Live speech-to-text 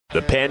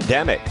the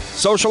pandemic,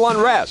 social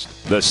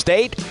unrest, the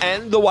state,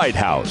 and the White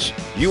House.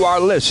 You are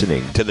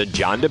listening to The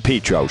John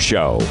DePetro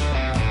Show.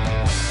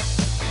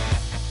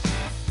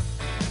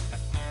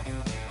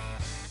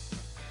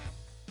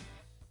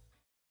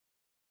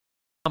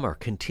 Summer,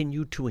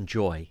 continue to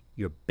enjoy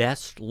your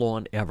best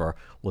lawn ever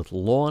with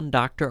Lawn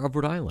Doctor of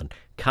Rhode Island.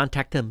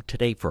 Contact them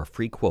today for a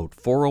free quote,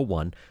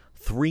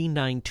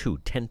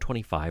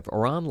 401-392-1025,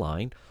 or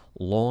online,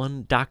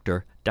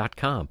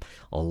 lawndoctor.com.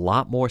 A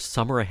lot more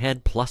summer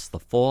ahead, plus the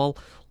fall.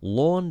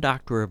 Lawn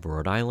Doctor of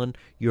Rhode Island,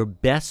 your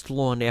best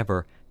lawn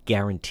ever,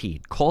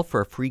 guaranteed. Call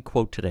for a free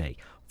quote today,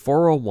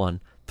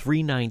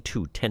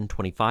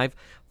 401-392-1025.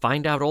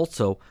 Find out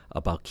also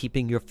about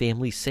keeping your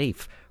family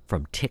safe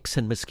from ticks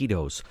and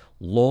mosquitoes.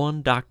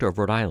 Lawn Doctor of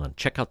Rhode Island.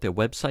 Check out their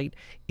website.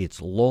 It's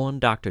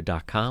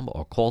lawndoctor.com,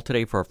 or call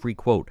today for a free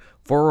quote,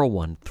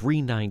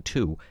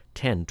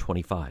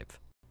 401-392-1025.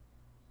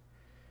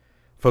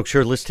 Folks,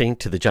 you're listening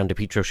to The John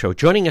DePetro Show.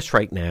 Joining us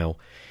right now,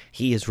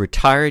 he is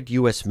retired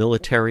U.S.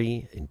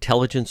 military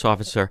intelligence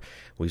officer.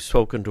 We've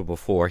spoken to him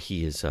before.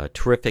 He is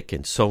terrific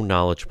and so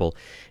knowledgeable.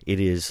 It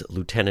is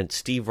Lieutenant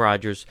Steve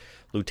Rogers.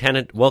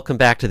 Lieutenant, welcome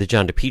back to The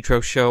John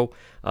DePetro Show.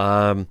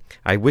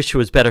 I wish it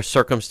was better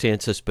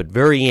circumstances, but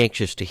very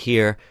anxious to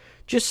hear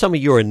just some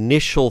of your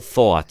initial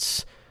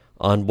thoughts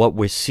on what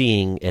we're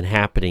seeing and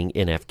happening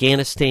in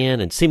Afghanistan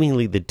and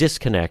seemingly the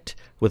disconnect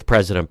with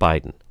President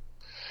Biden.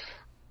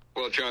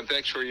 Well, John,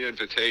 thanks for your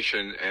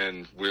invitation,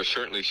 and we're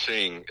certainly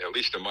seeing, at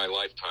least in my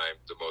lifetime,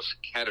 the most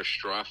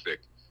catastrophic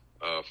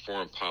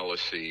foreign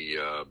policy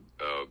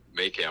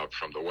makeout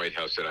from the White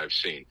House that I've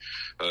seen.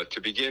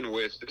 To begin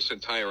with, this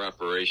entire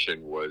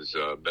operation was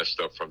messed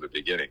up from the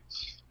beginning.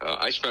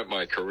 I spent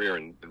my career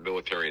in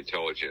military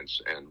intelligence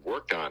and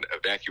worked on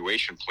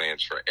evacuation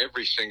plans for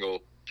every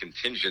single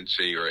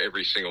contingency or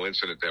every single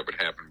incident that would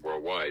happen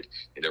worldwide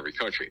in every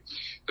country.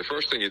 The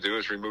first thing you do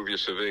is remove your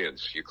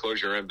civilians. You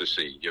close your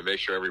embassy. You make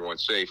sure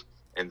everyone's safe,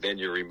 and then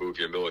you remove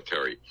your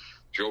military.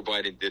 Joe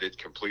Biden did it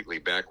completely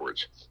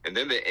backwards. And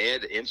then they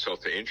add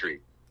insult to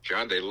injury.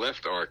 John, they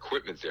left our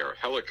equipment there,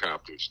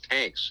 helicopters,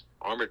 tanks,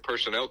 armored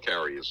personnel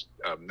carriers,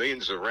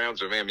 millions of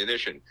rounds of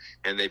ammunition.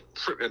 And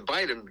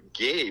Biden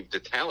gave the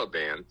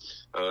Taliban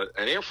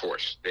an air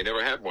force. They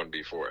never had one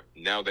before.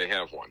 Now they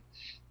have one.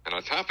 And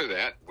on top of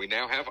that, we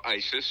now have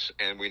ISIS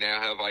and we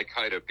now have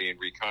Al-Qaeda being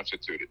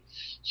reconstituted.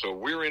 So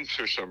we're in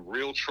for some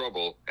real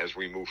trouble as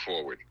we move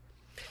forward.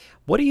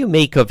 What do you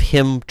make of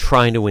him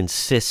trying to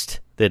insist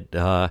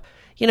that,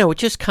 it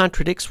just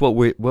contradicts what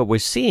we're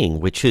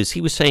seeing, which is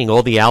he was saying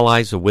all the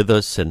allies are with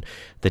us and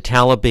the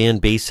Taliban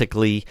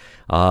basically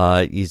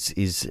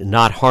is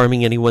not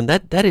harming anyone.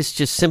 That is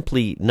just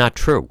simply not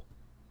true.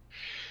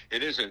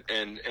 It isn't,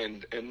 and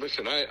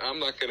listen, I'm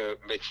not going to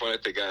make fun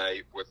of the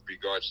guy with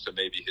regards to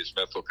maybe his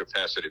mental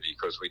capacity,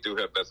 because we do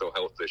have mental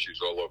health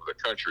issues all over the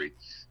country,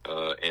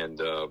 and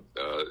the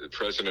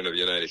President of the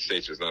United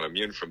States is not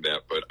immune from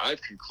that. But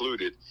I've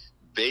concluded,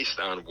 based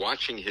on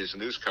watching his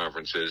news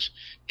conferences,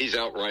 he's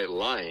outright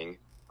lying,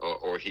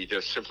 or he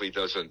just simply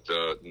doesn't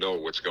know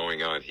what's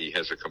going on. He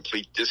has a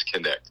complete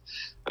disconnect.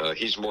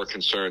 He's more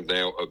concerned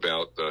now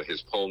about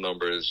his poll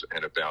numbers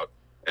and about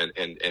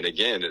And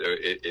again,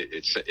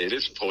 it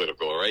is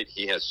political, all right?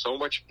 He has so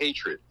much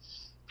hatred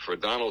for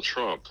Donald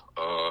Trump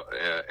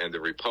and the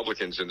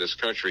Republicans in this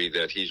country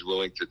that he's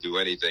willing to do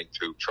anything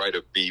to try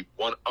to be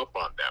one up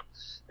on them.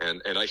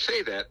 And I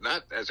say that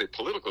not as a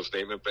political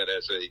statement, but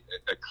as a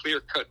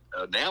clear-cut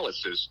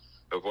analysis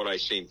of what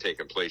I've seen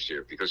taking place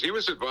here, because he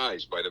was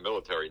advised by the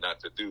military not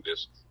to do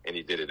this, and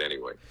he did it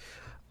anyway.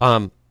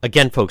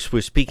 Again, folks,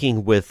 we're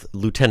speaking with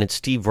Lieutenant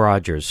Steve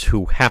Rogers,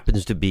 who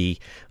happens to be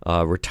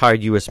a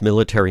retired U.S.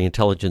 military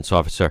intelligence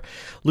officer.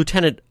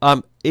 Lieutenant,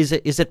 is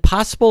it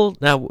possible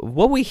now?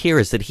 What we hear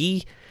is that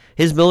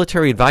his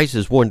military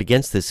advisors warned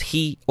against this.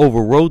 He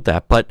overrode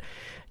that, but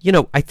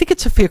I think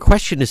it's a fair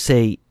question to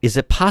say: is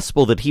it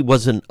possible that he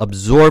wasn't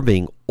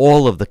absorbing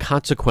all of the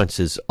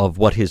consequences of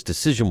what his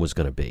decision was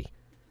going to be?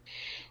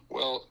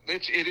 Well,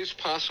 it is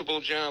possible,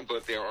 John,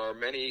 but there are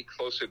many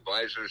close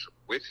advisors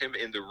with him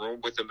in the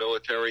room with the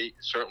military.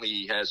 Certainly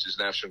he has his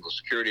national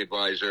security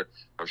advisor.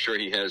 I'm sure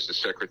he has the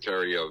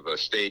Secretary of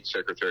State,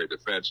 Secretary of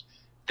Defense.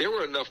 There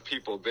were enough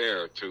people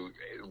there to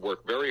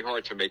work very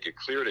hard to make it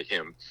clear to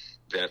him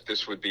that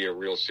this would be a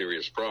real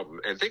serious problem.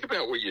 And think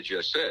about what you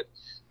just said.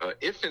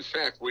 If, in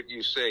fact, what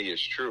you say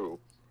is true,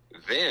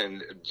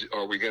 then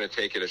are we going to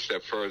take it a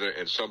step further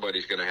and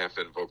somebody's going to have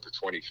to invoke the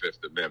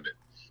 25th Amendment?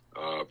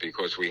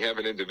 Because we have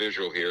an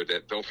individual here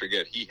that, don't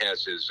forget, he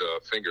has his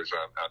fingers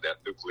on that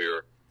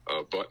nuclear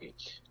button.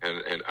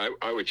 And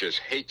I would just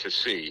hate to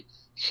see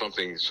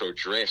something so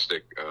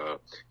drastic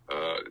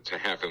to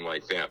happen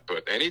like that.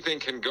 But anything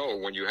can go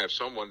when you have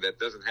someone that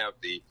doesn't have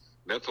the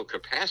mental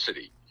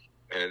capacity.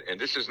 And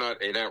this is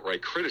not an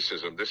outright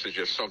criticism. This is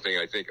just something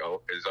I think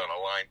is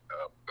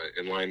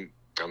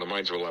on the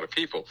minds of a lot of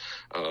people.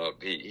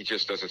 He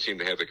just doesn't seem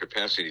to have the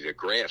capacity to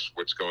grasp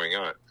what's going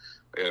on.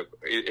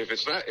 If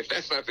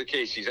that's not the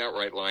case, he's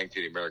outright lying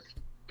to the American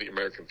the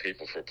American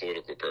people for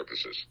political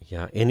purposes.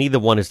 Yeah, and either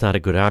one is not a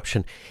good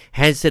option.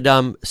 Has it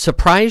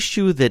surprised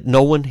you that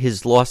no one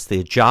has lost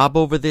their job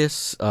over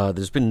this?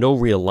 There's been no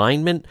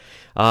realignment.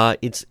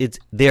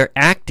 They're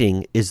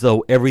acting as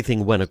though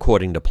everything went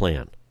according to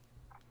plan.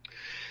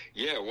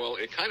 Yeah, well,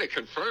 it kind of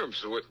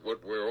confirms what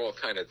we're all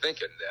kind of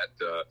thinking,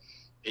 that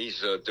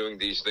he's doing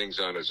these things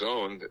on his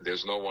own.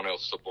 There's no one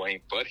else to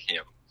blame but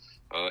him.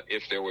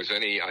 If there was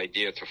any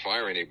idea to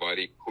fire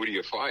anybody, who do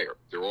you fire?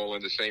 They're all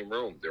in the same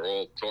room. They're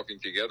all talking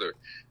together.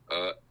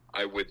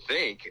 I would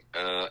think,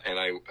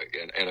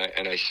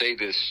 and I say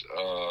this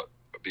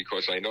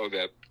because I know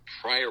that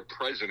prior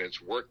presidents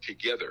worked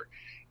together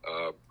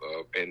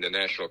in the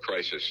national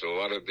crisis. So a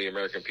lot of the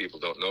American people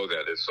don't know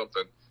that. It's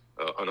something,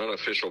 an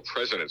unofficial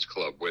president's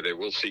club, where they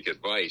will seek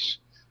advice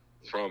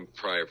from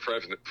prior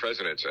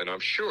presidents. And I'm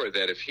sure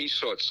that if he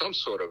sought some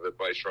sort of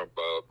advice from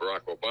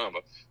Barack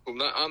Obama,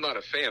 whom I'm not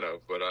a fan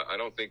of, but I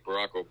don't think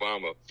Barack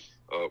Obama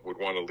would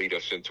want to lead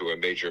us into a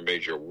major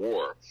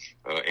war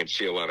and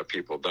see a lot of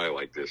people die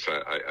like this.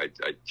 I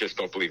just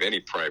don't believe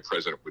any prior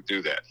president would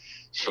do that.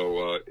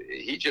 So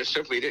he just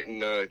simply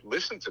didn't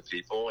listen to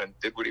people and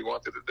did what he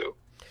wanted to do.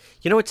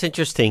 You know what's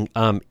interesting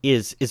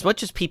is as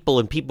much as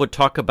people would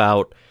talk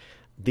about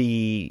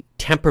the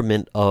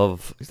temperament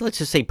of, let's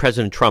just say,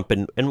 President Trump,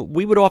 and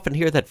we would often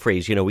hear that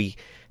phrase, he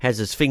has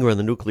his finger on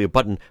the nuclear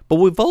button, but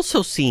we've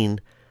also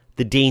seen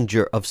the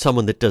danger of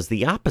someone that does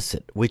the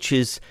opposite, which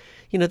is,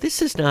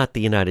 this is not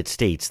the United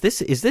States.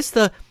 Is this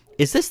the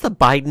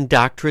Biden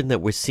doctrine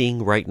that we're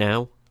seeing right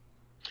now?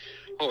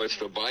 Oh, it's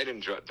the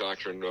Biden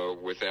doctrine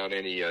without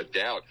any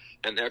doubt.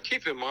 And now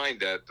keep in mind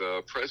that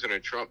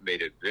President Trump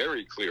made it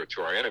very clear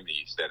to our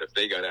enemies that if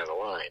they got out of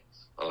line,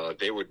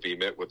 they would be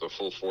met with the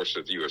full force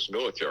of the U.S.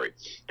 military.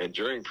 And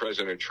during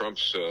President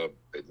Trump's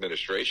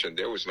administration,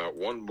 there was not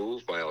one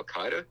move by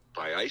Al-Qaeda,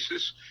 by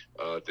ISIS.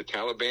 The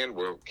Taliban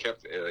were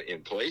kept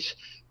in place.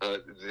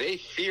 They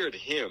feared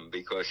him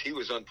because he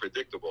was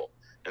unpredictable.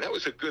 And that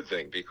was a good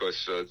thing,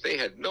 because they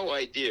had no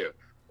idea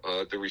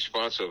the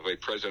response of a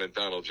President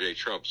Donald J.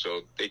 Trump.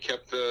 So they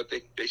kept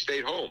they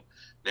stayed home.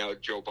 Now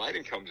Joe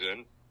Biden comes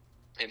in,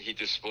 and he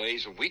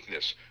displays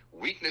weakness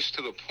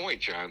to the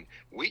point, John,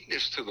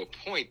 weakness to the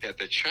point that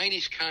the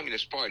Chinese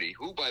Communist Party,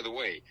 who, by the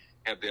way,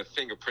 have their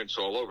fingerprints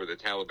all over the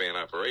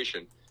Taliban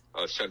operation,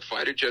 sent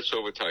fighter jets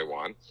over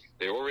Taiwan.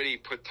 They already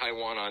put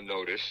Taiwan on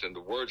notice, and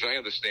the words I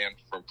understand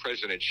from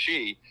President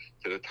Xi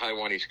to the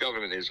Taiwanese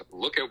government is,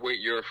 look at what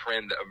your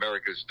friend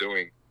America's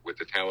doing with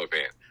the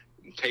Taliban.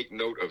 Take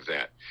note of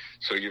that.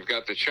 So you've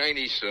got the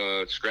Chinese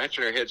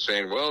scratching their heads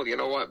saying, well, you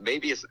know what,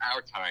 maybe it's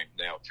our time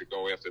now to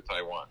go after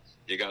Taiwan.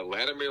 You got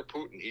Vladimir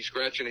Putin. He's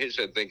scratching his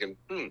head thinking,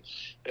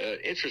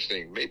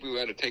 interesting. Maybe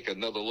we ought to take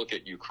another look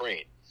at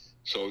Ukraine.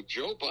 So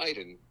Joe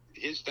Biden,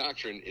 his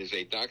doctrine is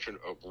a doctrine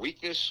of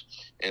weakness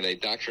and a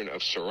doctrine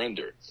of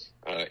surrender.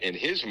 In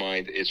his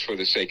mind, it's for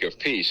the sake of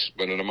peace,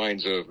 but in the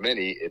minds of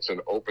many, it's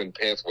an open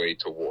pathway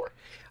to war.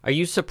 Are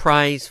you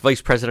surprised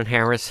Vice President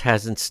Harris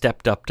hasn't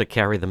stepped up to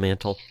carry the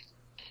mantle?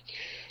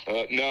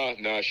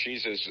 No,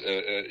 she's as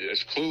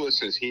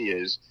clueless as he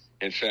is.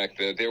 In fact,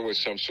 there was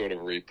some sort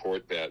of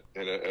report a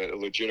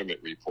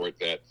legitimate report,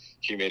 that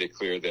she made it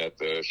clear that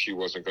she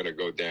wasn't going to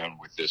go down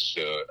with this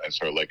as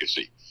her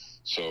legacy.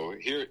 So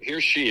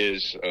here she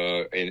is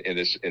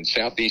in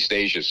Southeast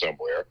Asia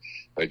somewhere.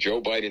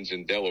 Joe Biden's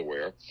in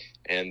Delaware,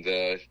 and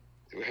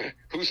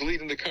who's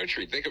leading the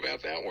country? Think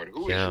about that one.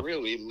 Who is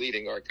really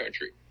leading our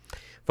country?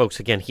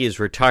 Folks, again, he is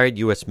retired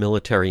U.S.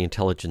 military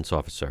intelligence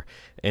officer,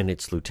 and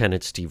it's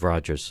Lieutenant Steve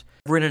Rogers.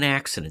 If you're in an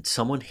accident,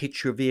 someone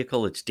hits your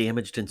vehicle, it's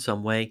damaged in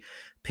some way,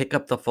 pick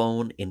up the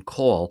phone and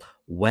call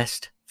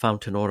West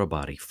Fountain Auto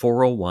Body,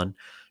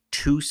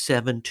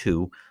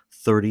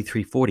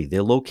 401-272-3340.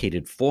 They're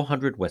located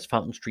 400 West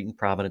Fountain Street in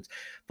Providence.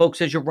 Folks,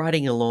 as you're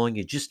riding along,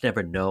 you just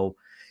never know.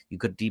 You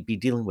could be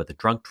dealing with a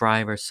drunk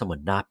driver,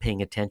 someone not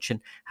paying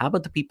attention. How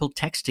about the people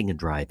texting and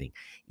driving?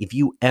 If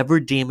you ever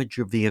damage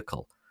your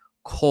vehicle,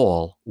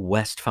 call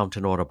West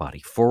Fountain Auto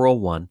Body,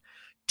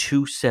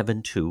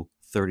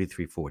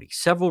 401-272-3340.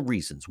 Several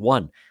reasons.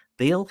 One,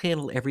 they'll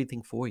handle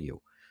everything for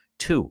you.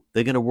 Two,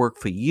 they're going to work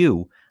for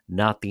you,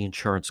 not the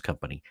insurance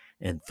company.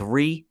 And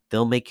three,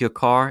 they'll make your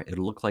car,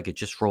 it'll look like it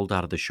just rolled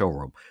out of the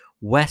showroom.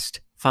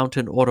 West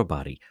Fountain Auto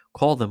Body.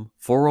 Call them,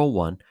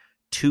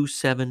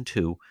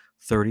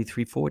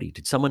 401-272-3340.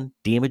 Did someone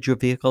damage your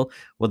vehicle?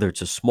 Whether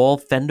it's a small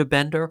fender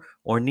bender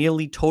or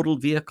nearly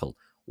totaled vehicle,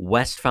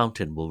 West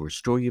Fountain will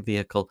restore your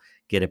vehicle,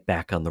 get it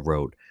back on the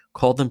road.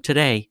 Call them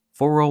today,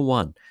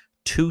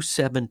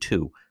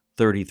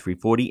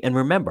 401-272-3340. And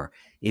remember,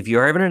 if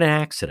you're ever in an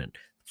accident,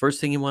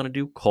 first thing you want to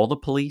do, call the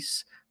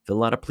police,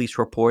 fill out a police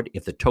report.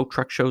 If the tow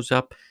truck shows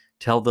up,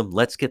 tell them,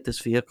 let's get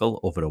this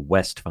vehicle over to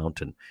West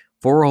Fountain,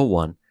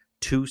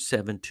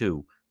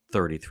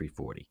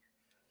 401-272-3340.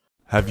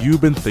 Have you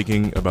been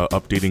thinking about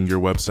updating your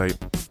website?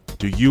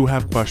 Do you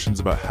have questions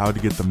about how to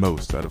get the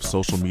most out of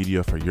social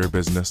media for your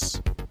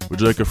business? Would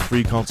you like a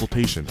free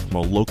consultation from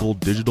a local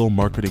digital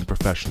marketing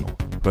professional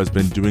who has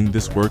been doing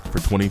this work for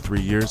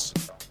 23 years?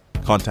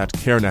 Contact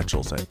Karen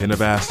Etchells at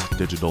Innovast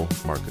Digital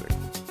Marketing.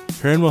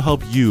 Karen will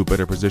help you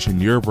better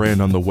position your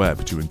brand on the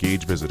web to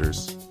engage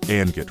visitors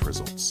and get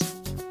results.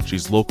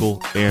 She's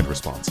local and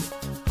responsive.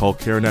 Call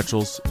Karen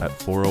Etchels at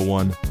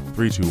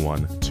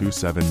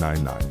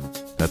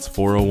 401-321-2799. That's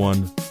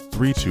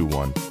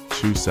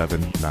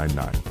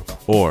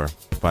 401-321-2799. Or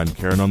find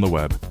Karen on the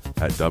web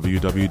at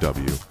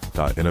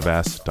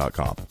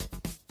www.innovast.com.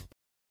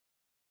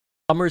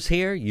 Summer's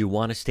here. You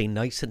want to stay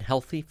nice and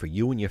healthy for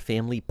you and your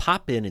family?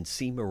 Pop in and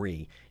see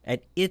Marie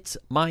at It's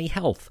My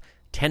Health,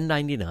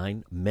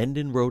 1099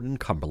 Mendon Road in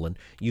Cumberland.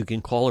 You can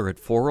call her at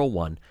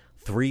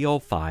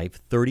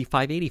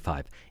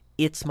 401-305-3585.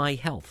 It's My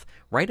Health,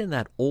 right in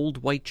that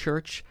old white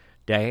church,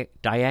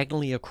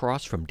 diagonally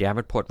across from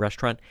Davenport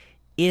Restaurant.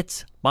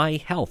 It's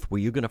My Health,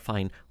 where you're going to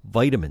find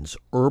vitamins,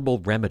 herbal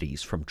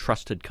remedies from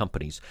trusted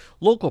companies,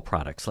 local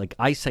products like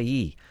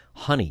acai,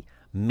 honey,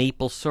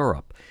 maple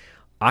syrup,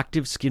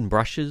 Octave skin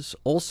brushes,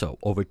 also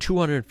over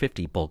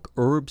 250 bulk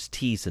herbs,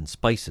 teas, and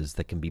spices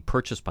that can be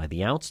purchased by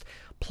the ounce,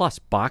 plus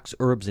box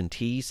herbs and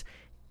teas.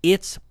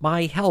 It's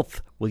My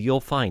Health, where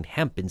you'll find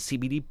hemp and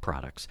CBD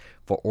products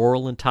for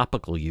oral and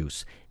topical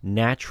use,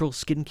 natural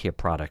skincare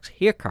products,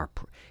 hair care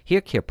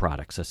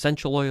products,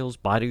 essential oils,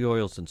 body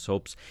oils, and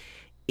soaps.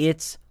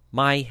 It's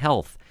My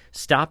Health.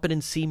 Stop in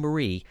and see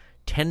Marie,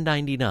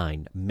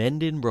 1099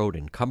 Mendon Road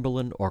in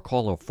Cumberland, or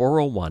call her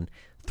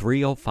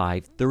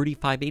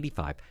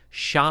 401-305-3585.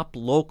 Shop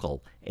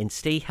local and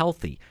stay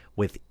healthy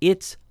with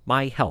It's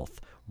My Health,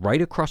 right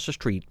across the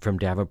street from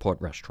Davenport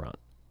Restaurant.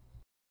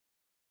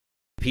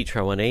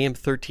 Petro on AM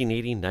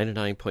 1380,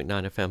 99.9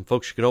 FM.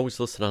 Folks, you can always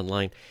listen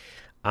online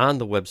on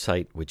the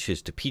website, which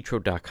is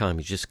depetro.com.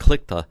 You just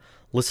click the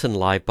Listen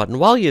Live button.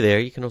 While you're there,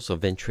 you can also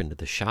venture into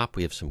the shop.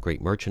 We have some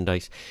great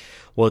merchandise.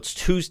 Well, it's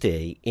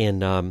Tuesday,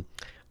 and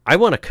I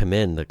want to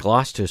commend the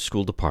Gloucester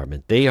School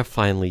Department. They are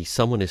finally,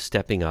 someone is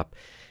stepping up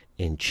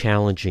and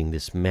challenging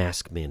this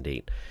mask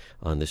mandate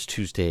on this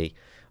Tuesday,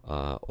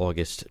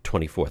 August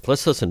 24th.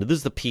 Let's listen. This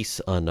is the piece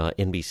on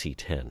NBC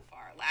 10.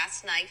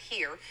 Last night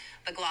here,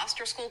 the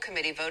Gloucester School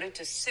Committee voted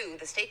to sue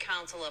the State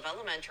Council of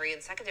Elementary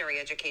and Secondary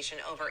Education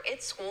over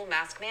its school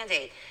mask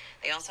mandate.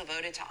 They also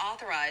voted to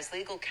authorize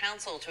legal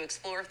counsel to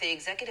explore if the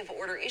executive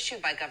order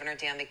issued by Governor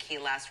Dan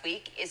McKee last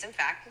week is in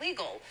fact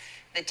legal.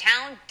 The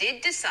town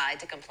did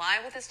decide to comply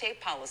with the state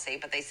policy,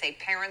 but they say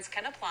parents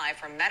can apply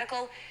for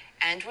medical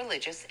and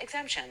religious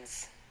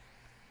exemptions.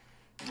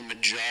 The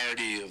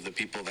majority of the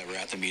people that were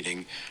at the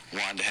meeting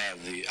wanted to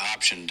have the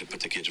option to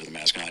put the kids with a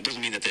mask on. It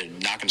doesn't mean that they're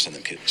not going to send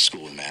them to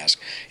school with a mask.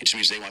 It just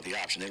means they want the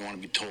option. They don't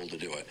want to be told to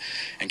do it.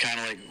 And kind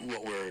of like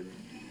what we're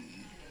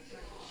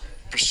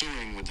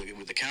pursuing with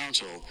the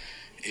council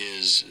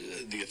is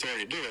the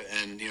authority to do it.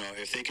 And,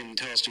 if they can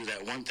tell us to do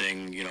that one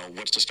thing,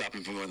 what's to stop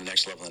them from going to the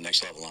next level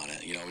on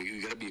it? You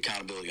got to be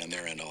accountability on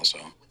their end also.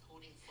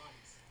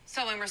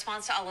 So in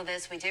response to all of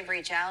this, we did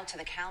reach out to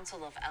the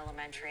Council of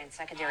Elementary and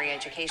Secondary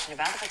Education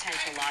about the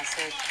potential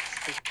lawsuit.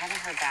 We haven't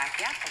heard back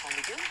yet, but when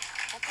we do,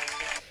 we'll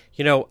post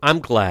it. I'm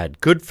glad.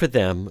 Good for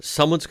them.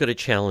 Someone's going to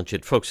challenge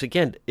it. Folks,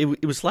 again,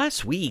 it was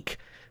last week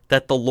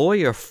that the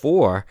lawyer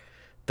for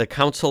the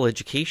Council of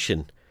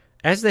Education,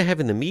 as they're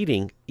having the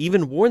meeting,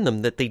 even warned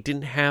them that they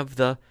didn't have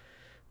the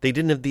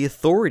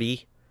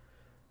authority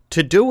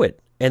to do it,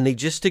 and they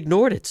just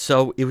ignored it.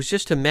 So it was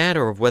just a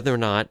matter of whether or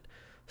not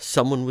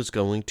someone was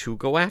going to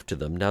go after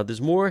them. Now, there's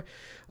more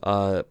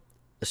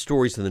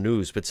stories in the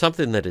news, but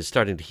something that is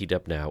starting to heat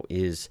up now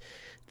is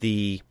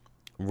the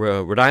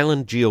Rhode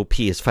Island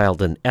GOP has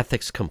filed an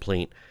ethics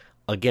complaint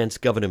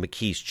against Governor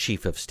McKee's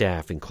chief of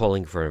staff and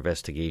calling for an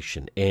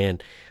investigation.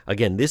 And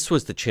again, this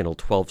was the Channel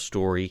 12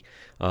 story.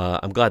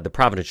 I'm glad the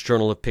Providence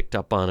Journal have picked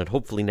up on it.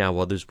 Hopefully now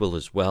others will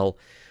as well.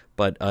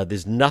 But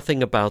there's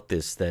nothing about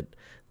this that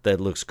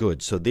looks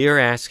good. So they're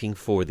asking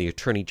for the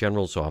Attorney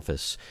General's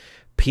office,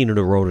 Pina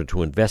Neronha,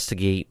 to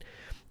investigate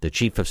the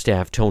Chief of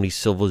Staff, Tony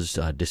Silva's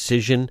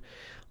decision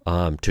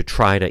to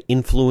try to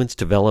influence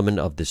development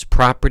of this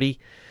property.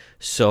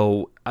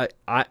 So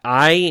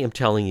I am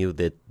telling you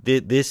that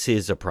this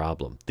is a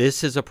problem.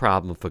 This is a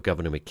problem for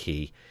Governor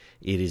McKee.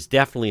 It is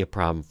definitely a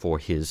problem for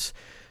his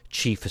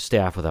Chief of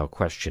Staff without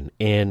question.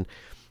 And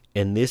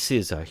this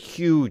is a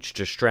huge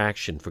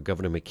distraction for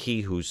Governor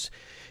McKee, who's,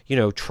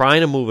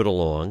 trying to move it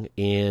along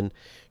and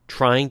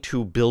trying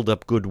to build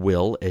up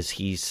goodwill as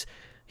he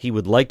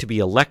would like to be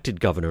elected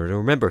governor. And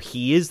remember,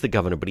 he is the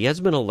governor, but he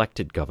hasn't been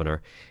elected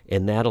governor,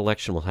 and that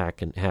election will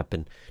happen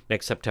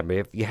next September.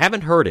 If you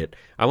haven't heard it,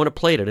 I want to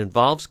play it. It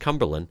involves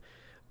Cumberland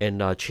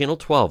and Channel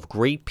 12.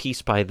 Great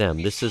piece by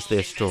them. This is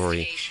their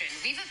story.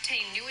 We've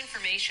obtained new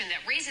information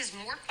that raises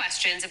more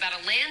questions about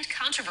a land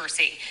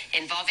controversy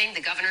involving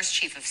the governor's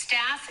chief of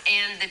staff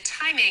and the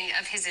timing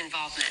of his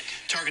involvement.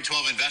 Target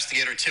 12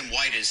 investigator Tim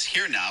White is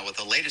here now with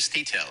the latest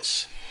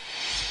details.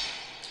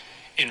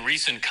 In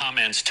recent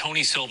comments,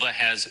 Tony Silva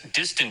has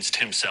distanced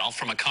himself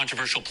from a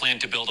controversial plan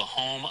to build a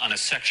home on a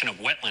section of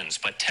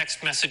wetlands, but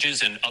text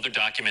messages and other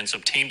documents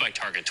obtained by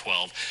Target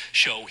 12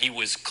 show he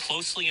was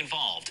closely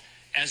involved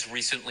as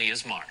recently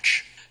as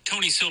March.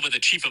 Tony Silva, the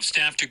chief of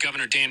staff to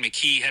Governor Dan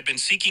McKee, had been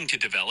seeking to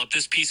develop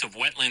this piece of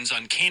wetlands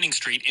on Canning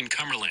Street in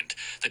Cumberland.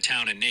 The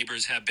town and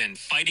neighbors have been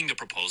fighting the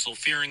proposal,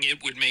 fearing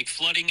it would make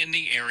flooding in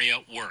the area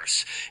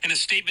worse. In a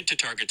statement to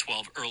Target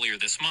 12 earlier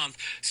this month,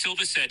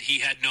 Silva said he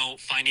had no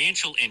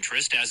financial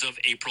interest as of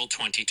April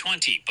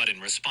 2020, but in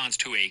response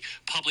to a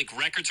public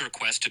records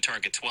request to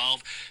Target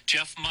 12,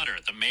 Jeff Mutter,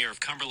 the mayor of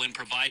Cumberland,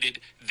 provided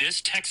this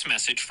text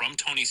message from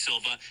Tony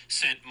Silva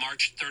sent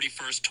March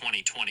 31st,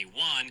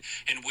 2021,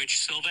 in which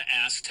Silva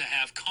asked to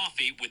have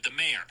coffee with the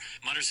mayor.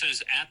 Mutter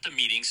says at the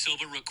meeting,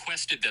 Silva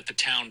requested that the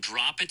town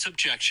drop its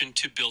objection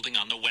to building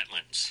on the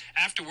wetlands.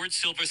 Afterwards,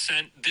 Silva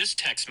sent this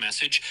text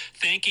message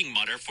thanking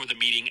Mutter for the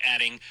meeting,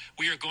 adding,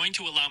 "We are going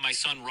to allow my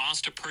son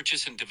Ross to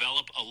purchase and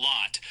develop a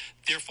lot.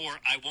 Therefore,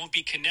 I won't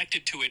be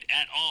connected to it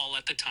at all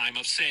at the time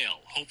of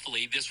sale.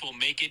 Hopefully, this will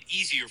make it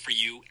easier for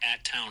you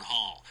at Town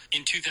Hall."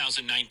 In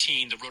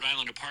 2019, the Rhode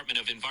Island Department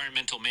of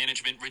Environmental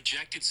Management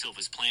rejected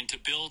Silva's plan to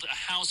build a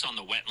house on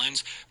the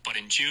wetlands, but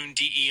in June,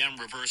 DEM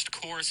reversed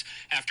course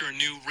after a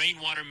new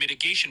rainwater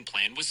mitigation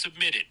plan was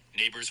submitted.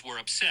 Neighbors were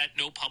upset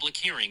no public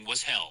hearing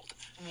was held.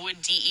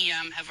 Would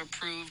DEM have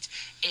approved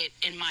it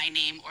in my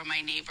name or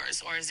my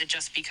neighbors, or is it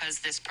just because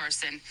this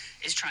person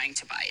is trying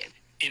to buy it?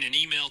 In an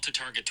email to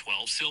Target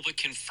 12, Silva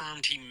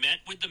confirmed he met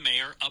with the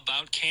mayor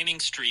about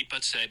Canning Street,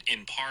 but said,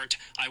 in part,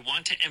 "I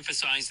want to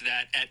emphasize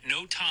that at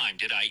no time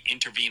did I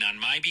intervene on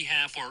my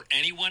behalf or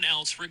anyone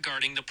else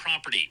regarding the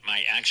property.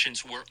 My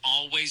actions were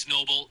always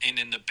noble and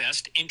in the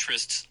best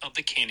interests of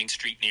the Canning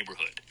Street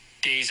neighborhood."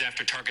 Days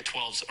after Target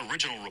 12's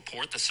original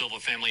report, the Silva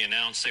family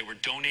announced they were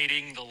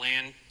donating the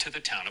land to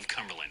the town of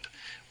Cumberland.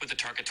 With the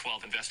Target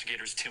 12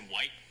 investigators, Tim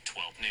White,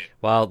 12 News.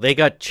 Well, they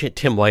got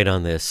Tim White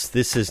on this.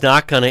 This is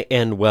not going to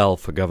end well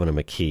for Governor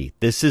McKee.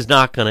 This is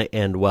not going to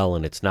end well,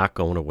 and it's not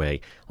going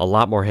away. A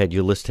lot more ahead.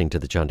 You're listening to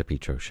The John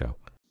DePietro Show.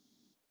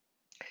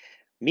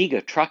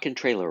 MEGA Truck and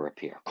Trailer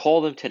Repair.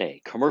 Call them today.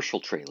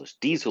 Commercial trailers,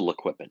 diesel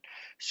equipment,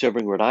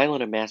 serving Rhode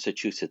Island and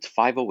Massachusetts.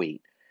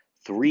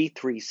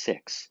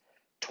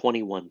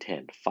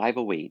 508-336-2110.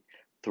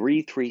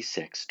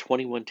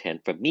 508-336-2110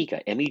 for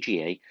MEGA,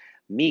 M-E-G-A,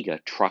 MEGA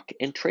Truck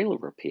and Trailer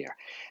Repair.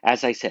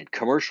 As I said,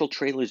 commercial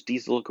trailers,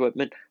 diesel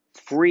equipment,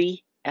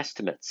 free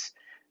estimates,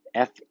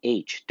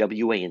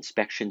 FHWA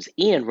inspections,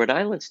 and Rhode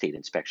Island State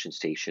Inspection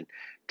Station,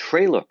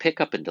 trailer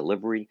pickup and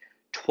delivery,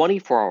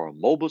 24-hour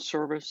mobile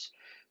service,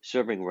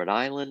 serving Rhode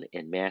Island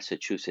and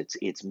Massachusetts.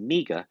 It's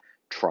MEGA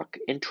Truck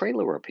and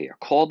Trailer Repair.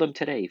 Call them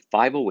today,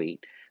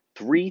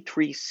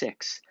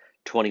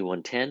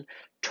 508-336-2110,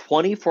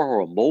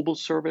 24-hour mobile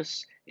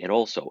service, and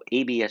also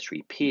ABS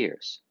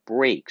repairs,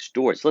 brakes,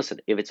 doors. Listen,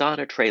 if it's on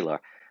a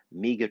trailer,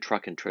 MEGA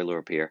Truck and Trailer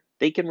Repair,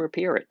 they can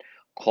repair it.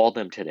 Call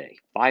them today,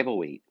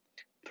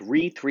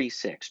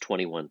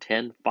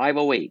 508-336-2110,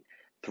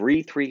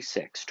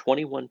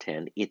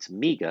 508-336-2110. It's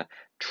MEGA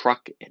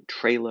Truck and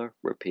Trailer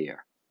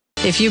Repair.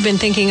 If you've been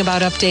thinking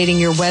about updating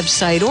your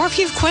website, or if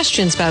you have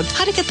questions about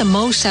how to get the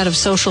most out of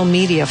social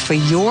media for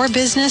your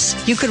business,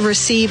 you could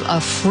receive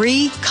a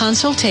free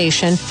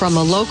consultation from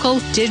a local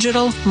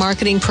digital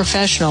marketing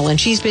professional,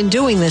 and she's been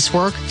doing this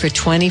work for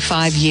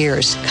 25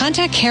 years.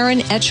 Contact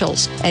Karen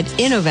Etchels at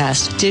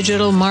Innovast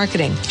Digital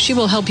Marketing. She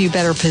will help you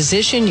better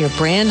position your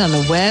brand on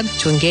the web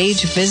to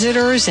engage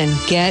visitors and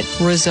get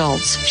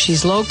results.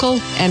 She's local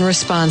and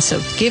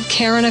responsive. Give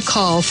Karen a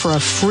call for a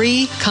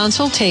free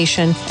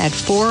consultation at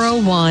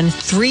 401-321-2799.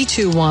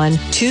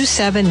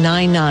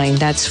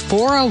 That's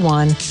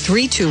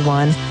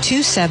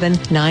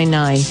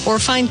 401-321-2799. Or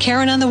find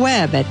Karen on the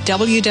web at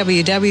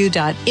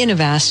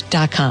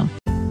www.innovast.com.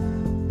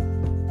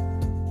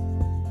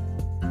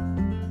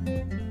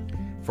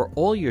 For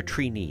all your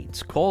tree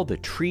needs, call the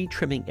tree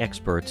trimming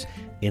experts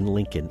in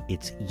Lincoln.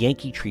 It's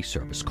Yankee Tree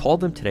Service. Call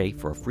them today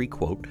for a free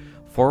quote,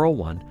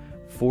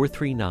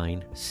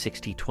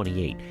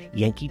 401-439-6028.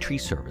 Yankee Tree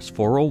Service,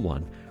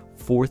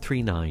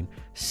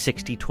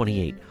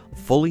 401-439-6028.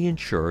 Fully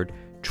insured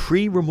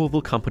tree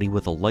removal company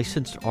with a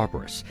licensed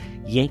arborist.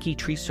 Yankee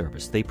Tree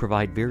Service. They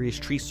provide various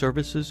tree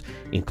services,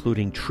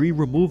 including tree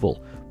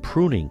removal,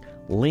 pruning,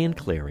 land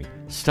clearing,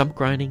 stump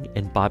grinding,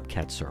 and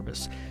bobcat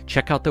service.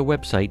 Check out their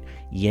website,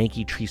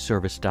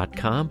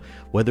 yankeetreeservice.com.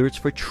 Whether it's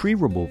for tree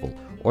removal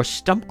or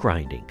stump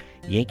grinding,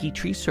 Yankee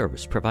Tree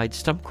Service provides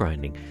stump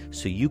grinding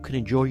so you can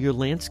enjoy your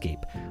landscape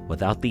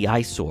without the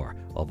eyesore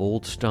of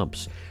old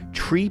stumps.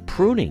 Tree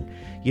pruning.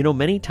 You know,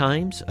 many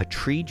times a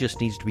tree just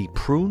needs to be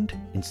pruned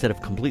instead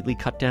of completely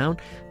cut down.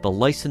 The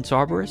licensed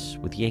arborists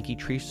with Yankee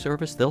Tree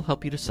Service, they'll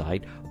help you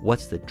decide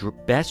what's the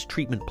best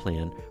treatment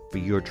plan for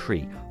your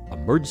tree.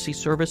 Emergency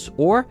service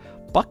or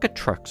bucket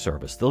truck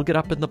service. They'll get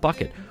up in the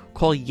bucket.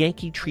 Call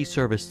Yankee Tree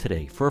Service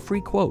today for a free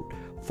quote,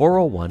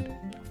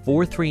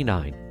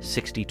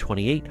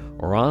 401-439-6028,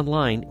 or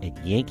online at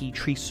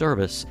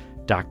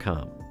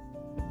yankeetreeservice.com.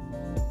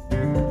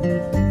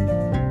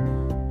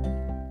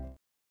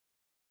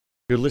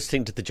 You're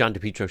listening to The John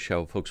DePietro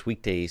Show. Folks,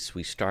 weekdays,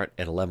 we start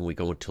at 11. We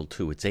go until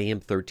 2. It's AM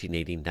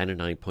 1380,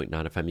 99.9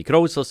 FM. You can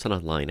always listen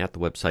online at the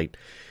website,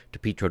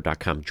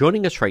 DePietro.com.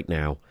 Joining us right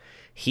now,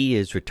 he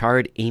is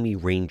retired Army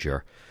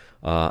Ranger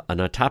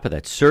And on top of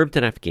that, served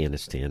in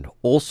Afghanistan,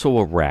 also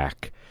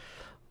Iraq.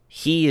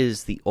 He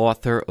is the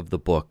author of the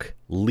book,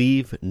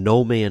 Leave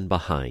No Man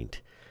Behind.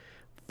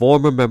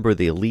 Former member of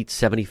the elite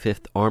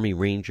 75th Army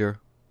Ranger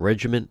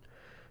Regiment,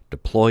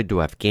 deployed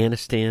to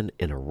Afghanistan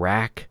and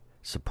Iraq,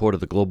 support of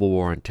the global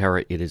war on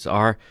terror. It is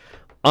our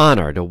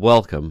honor to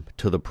welcome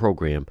to the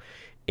program,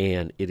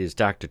 and it is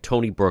Dr.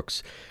 Tony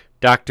Brooks.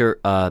 Doctor,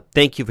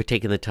 thank you for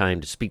taking the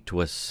time to speak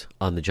to us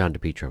on the John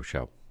DePietro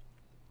Show.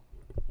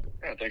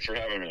 Yeah, thanks for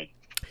having me.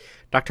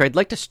 Doctor, I'd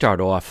like to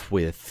start off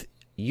with,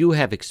 you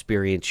have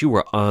experience, you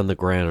were on the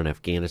ground in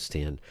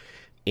Afghanistan,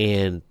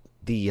 and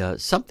the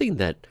something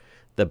that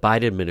the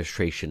Biden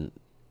administration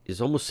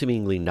is almost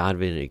seemingly not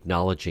even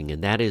acknowledging,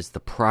 and that is the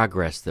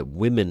progress that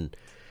women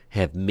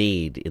have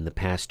made in the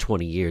past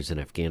 20 years in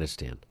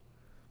Afghanistan.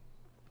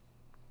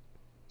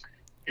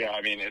 Yeah,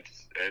 I mean,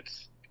 it's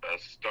a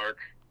stark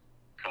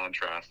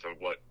contrast of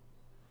what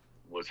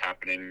was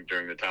happening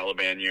during the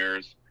Taliban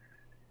years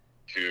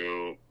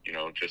to,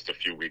 just a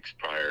few weeks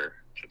prior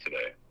to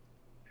today.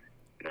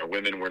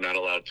 Women were not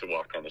allowed to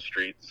walk on the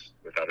streets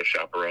without a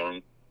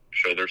chaperone,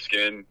 show their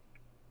skin,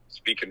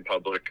 speak in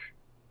public,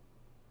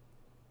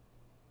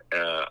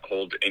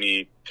 hold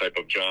any type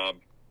of job,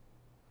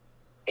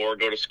 or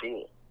go to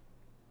school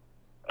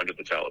under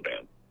the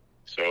Taliban.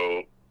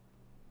 So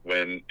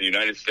when the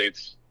United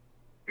States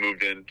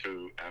moved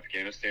into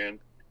Afghanistan,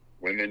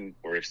 women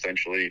were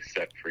essentially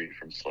set free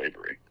from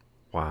slavery.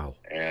 Wow.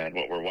 And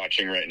what we're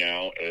watching right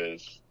now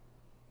is,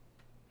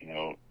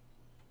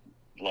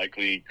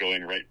 likely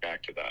going right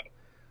back to that.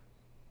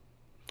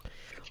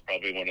 It's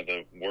probably one of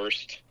the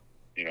worst,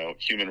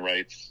 human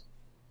rights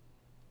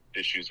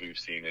issues we've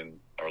seen in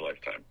our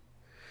lifetime.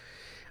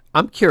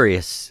 I'm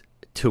curious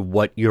to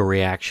what your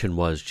reaction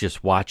was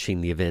just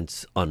watching the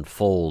events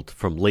unfold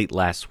from late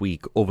last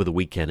week over the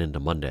weekend into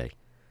Monday.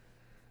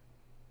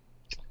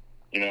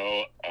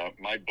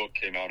 My book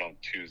came out on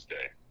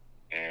Tuesday,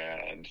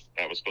 and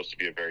that was supposed to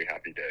be a very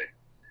happy day.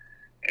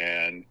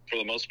 And for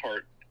the most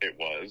part, it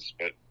was,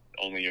 but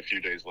only a few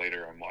days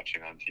later, I'm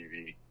watching on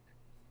TV.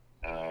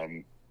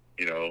 I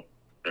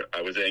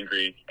was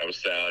angry. I was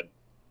sad,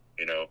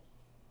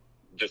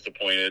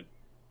 disappointed.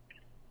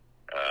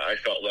 I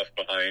felt left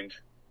behind,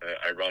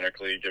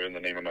 ironically, given the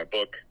name of my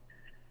book.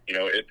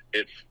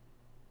 It's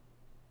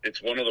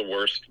one of the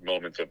worst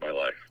moments of my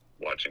life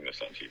watching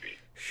this on TV.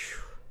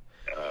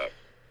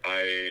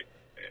 I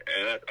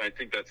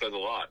think that says a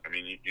lot. I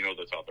mean,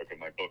 the topic of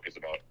my book is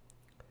about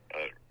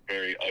a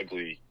very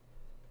ugly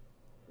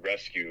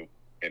rescue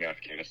in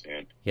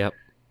Afghanistan. Yep.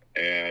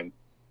 And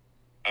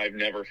I've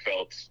never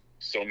felt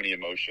so many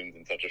emotions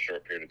in such a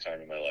short period of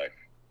time in my life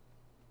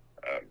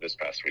this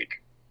past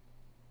week.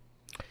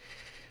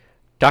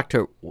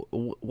 Doctor,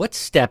 what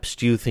steps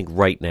do you think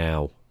right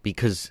now,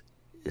 because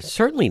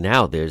certainly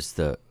now there's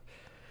the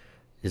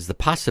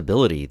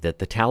possibility that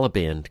the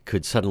Taliban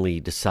could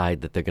suddenly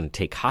decide that they're going to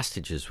take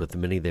hostages with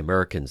many of the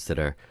Americans that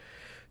are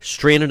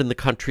stranded in the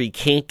country,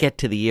 can't get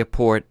to the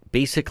airport,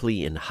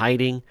 basically in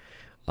hiding.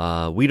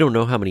 We don't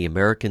know how many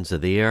Americans are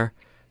there.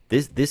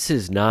 This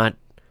is not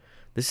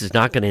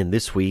going to end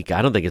this week.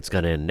 I don't think it's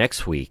going to end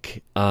next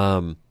week.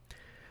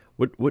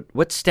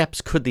 What steps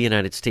could the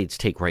United States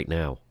take right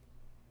now?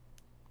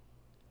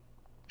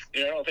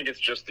 I don't think it's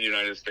just the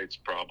United States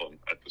problem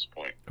at this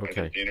point. Okay. I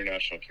think the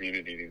international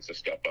community needs to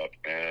step up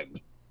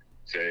and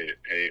say,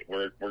 hey,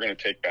 we're going to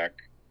take back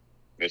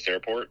this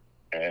airport,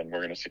 and we're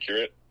going to secure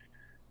it,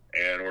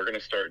 and we're going to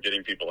start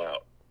getting people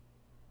out.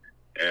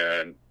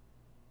 And,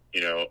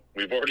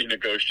 we've already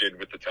negotiated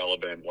with the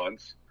Taliban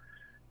once,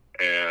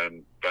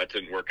 and that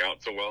didn't work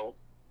out so well.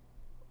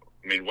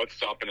 I mean, what's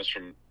stopping us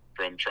from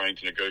trying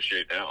to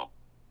negotiate now?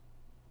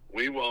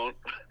 We will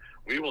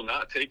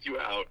not take you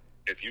out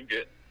if you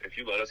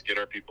let us get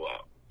our people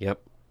out.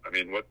 Yep. I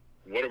mean, what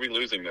are we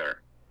losing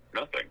there?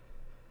 Nothing.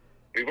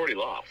 We've already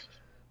lost.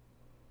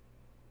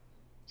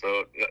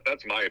 So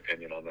that's my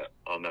opinion on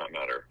that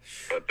matter.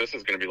 But this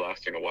is going to be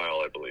lasting a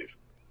while, I believe.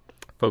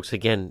 Folks,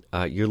 again,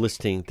 you're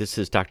listening. This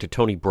is Dr.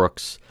 Tony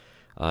Brooks.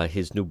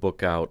 His new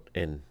book out,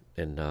 and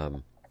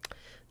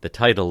the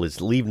title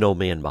is Leave No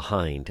Man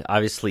Behind.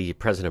 Obviously,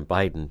 President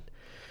Biden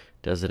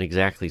doesn't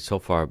exactly so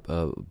far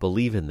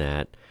believe in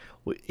that.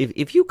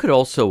 If you could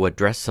also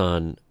address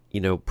on,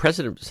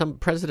 President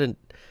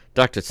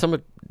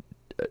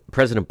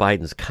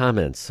Biden's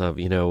comments of,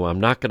 I'm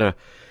not going to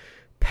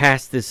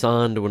pass this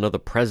on to another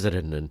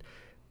president and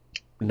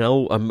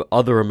no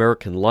other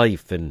American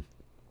life, and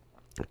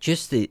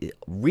just the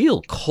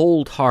real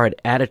cold, hard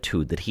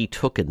attitude that he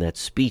took in that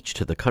speech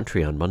to the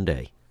country on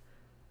Monday.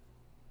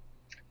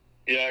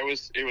 Yeah, it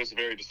was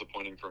very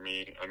disappointing for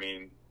me. I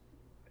mean,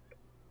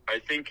 I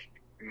think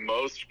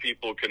most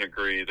people can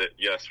agree that,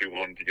 yes, we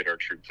wanted to get our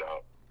troops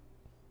out,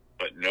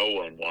 but no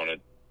one wanted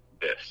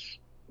this.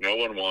 No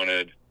one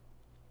wanted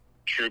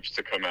troops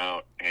to come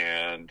out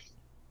and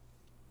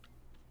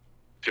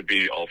to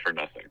be all for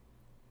nothing.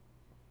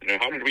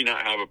 How did we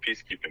not have a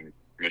peacekeeping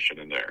mission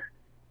in there?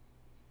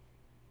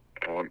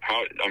 I don't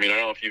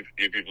know if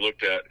you've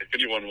looked at, if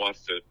anyone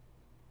wants to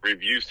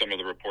review some of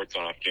the reports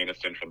on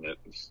Afghanistan from the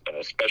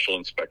Special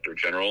Inspector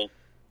General.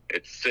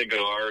 It's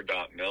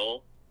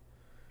sigar.mil,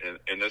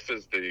 and this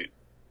is the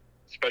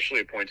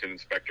specially appointed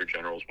Inspector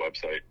General's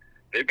website.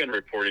 They've been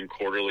reporting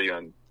quarterly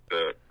on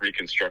the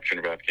reconstruction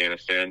of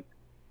Afghanistan.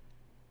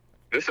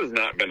 This has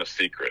not been a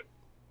secret.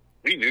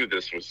 We knew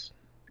this was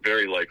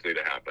very likely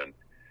to happen,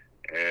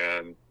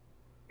 and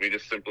we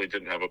just simply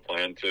didn't have a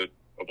plan to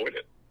avoid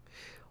it.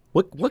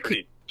 What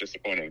pretty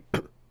disappointing.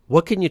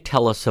 What can you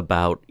tell us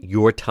about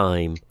your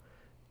time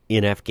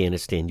in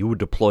Afghanistan? You were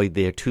deployed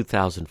there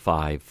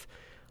 2005.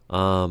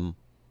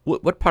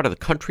 What part of the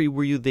country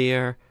were you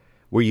there?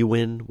 Were you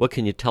in? What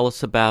can you tell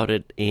us about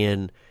it,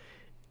 and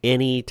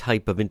any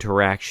type of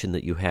interaction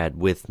that you had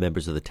with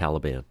members of the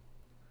Taliban?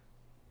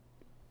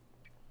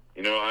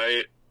 You know,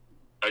 I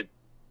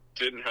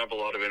didn't have a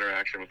lot of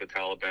interaction with the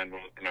Taliban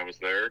when I was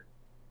there.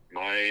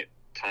 My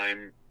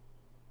time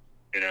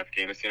in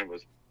Afghanistan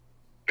was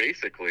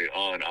basically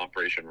on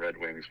Operation Red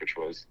Wings, which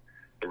was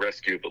the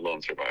rescue of the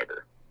lone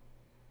survivor.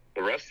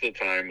 The rest of the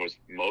time was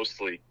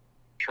mostly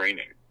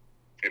training.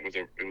 It was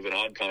an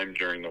odd time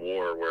during the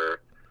war where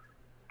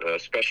the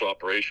special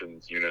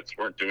operations units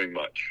weren't doing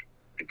much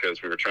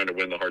because we were trying to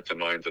win the hearts and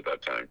minds at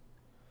that time.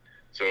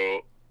 So,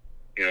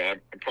 you know,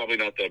 I'm probably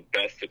not the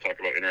best to talk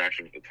about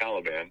interaction with the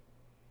Taliban,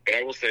 but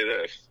I will say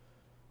this.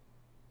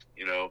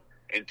 You know,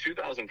 in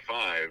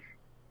 2005,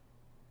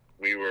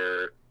 we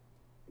were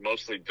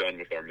mostly done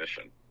with our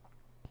mission.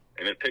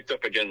 And it picked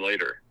up again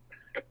later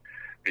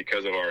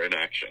because of our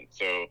inaction.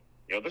 So,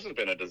 you know, this has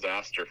been a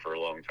disaster for a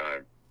long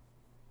time.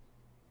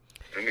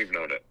 And we've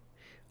known it.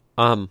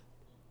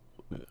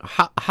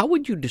 How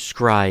would you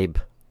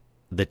describe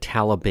the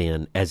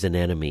Taliban as an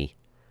enemy?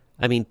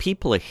 I mean,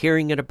 people are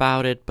hearing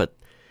about it, but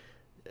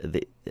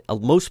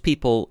most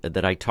people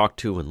that I talk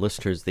to and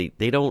listeners, they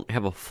don't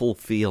have a full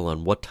feel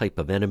on what type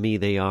of enemy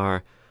they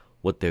are,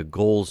 what their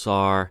goals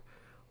are,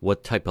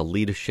 what type of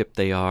leadership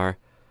they are.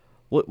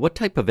 What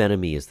type of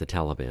enemy is the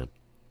Taliban?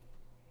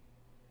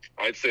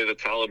 I'd say the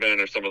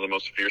Taliban are some of the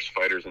most fierce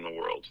fighters in the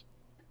world.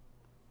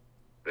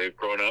 They've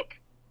grown up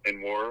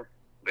in war.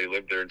 They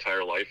lived their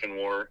entire life in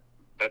war.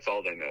 That's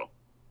all they know.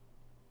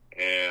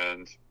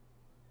 And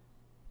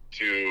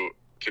to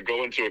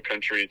go into a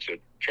country to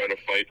try to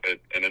fight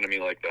an enemy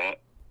like that,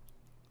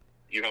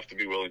 you have to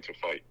be willing to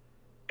fight.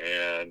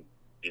 And,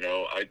 you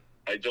know,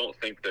 I don't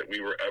think that we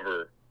were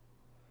ever,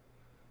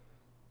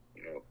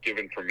 you know,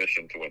 given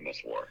permission to win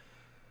this war.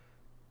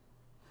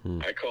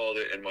 I called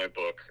it in my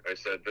book. I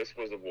said this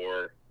was a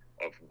war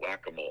of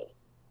whack-a-mole.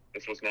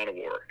 This was not a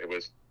war. It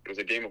was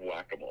a game of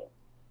whack-a-mole.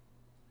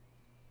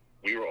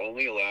 We were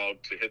only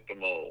allowed to hit the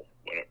mole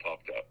when it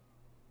popped up.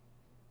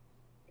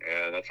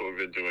 And that's what we've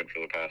been doing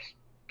for the past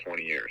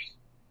 20 years.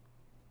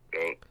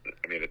 So,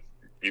 I mean,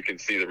 you can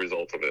see the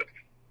results of it.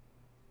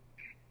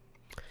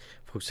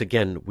 Folks,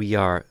 again, we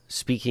are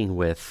speaking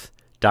with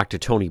Dr.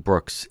 Tony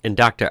Brooks. And,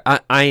 Doctor,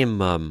 I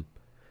am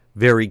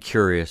very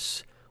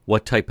curious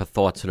what type of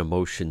thoughts and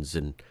emotions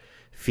and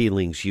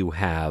feelings you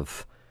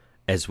have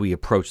as we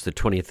approach the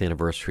 20th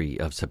anniversary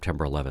of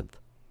September 11th.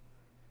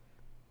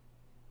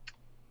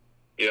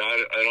 Yeah,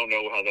 I don't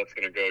know how that's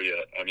going to go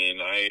yet. I mean,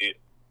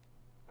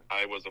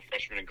 I was a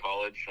freshman in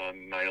college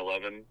on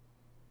 9/11,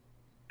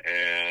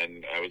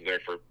 and I was there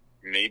for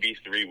maybe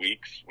 3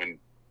 weeks when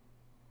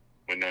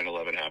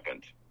 9/11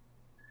 happened.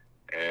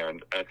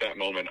 And at that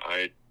moment,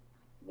 I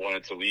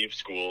wanted to leave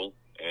school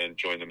and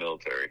join the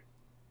military.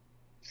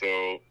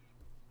 So,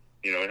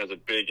 you know, it has a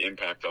big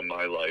impact on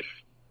my life.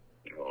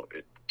 You know,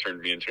 it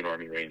turned me into an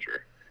Army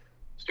Ranger.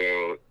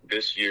 So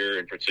this year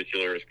in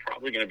particular is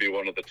probably going to be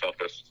one of the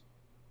toughest.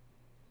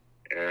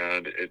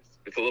 And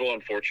it's a little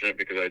unfortunate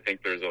because I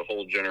think there's a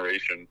whole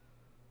generation,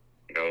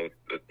 you know,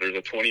 there's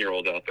a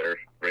 20-year-old out there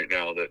right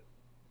now that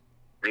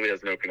really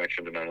has no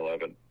connection to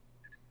 9/11.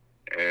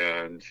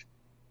 And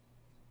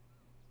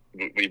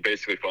we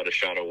basically fought a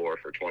shadow war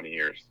for 20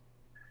 years.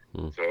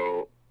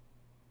 So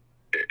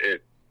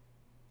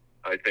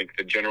I think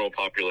the general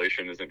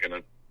population isn't going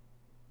to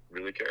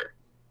really care.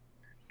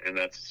 And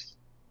that's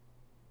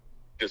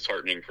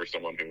disheartening for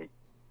someone who,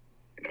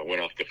 you know,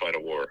 went off to fight a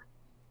war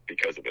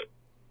because of it.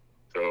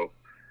 So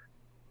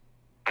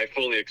I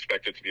fully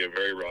expect it to be a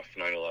very rough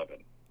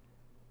 9/11.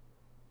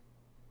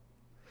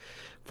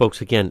 Folks,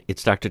 again,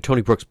 it's Dr.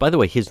 Tony Brooks. By the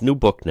way, his new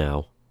book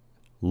now,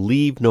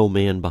 Leave No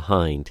Man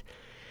Behind.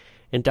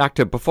 And,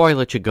 Doctor, before I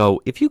let you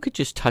go, if you could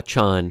just touch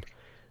on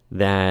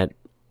that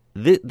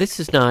this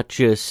is not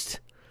just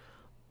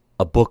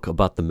a book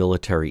about the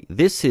military.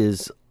 This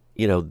is,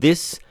 you know,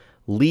 this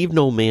Leave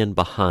No Man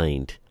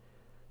Behind,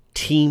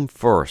 team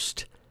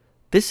first.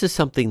 This is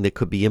something that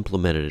could be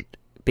implemented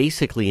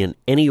basically in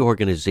any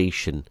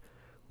organization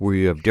where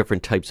you have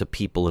different types of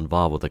people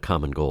involved with a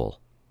common goal.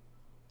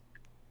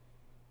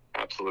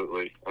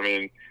 Absolutely. I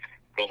mean,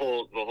 the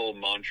whole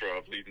mantra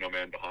of Leave No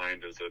Man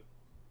Behind is that,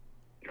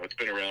 you know, it's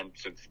been around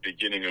since the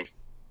beginning of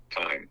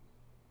time.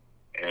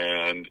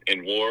 And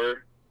in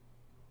war,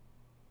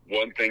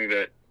 one thing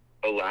that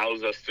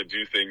allows us to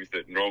do things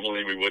that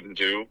normally we wouldn't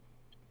do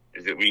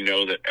is that we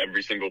know that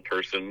every single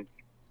person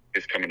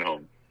is coming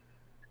home.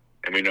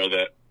 And we know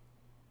that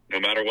no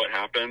matter what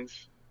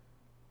happens,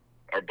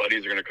 our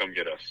buddies are going to come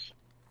get us,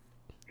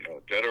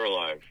 dead or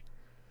alive.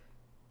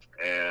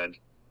 And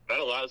that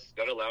allows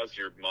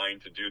your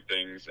mind to do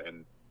things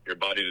and your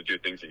body to do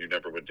things that you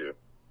never would do.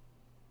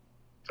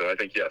 So I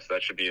think, yes,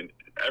 that should be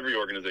every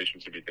organization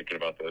should be thinking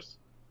about this.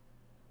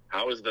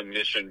 How is the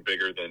mission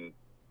bigger than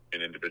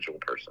an individual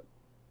person?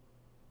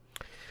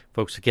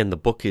 Folks, again, the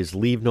book is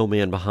Leave No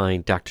Man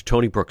Behind. Dr.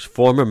 Tony Brooks,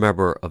 former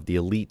member of the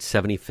elite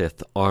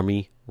 75th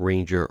Army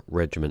Ranger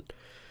Regiment.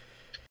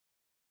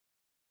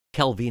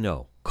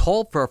 Calvino,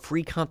 call for a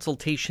free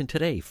consultation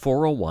today,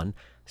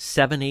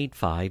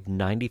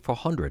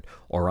 401-785-9400,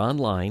 or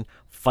online,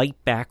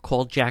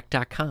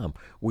 fightbackcalljack.com,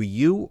 where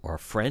you or a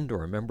friend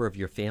or a member of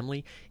your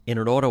family in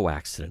an auto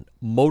accident,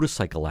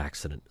 motorcycle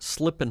accident,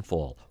 slip and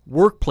fall,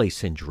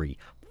 workplace injury,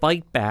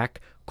 fight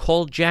back,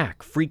 call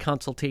Jack, free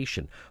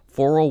consultation,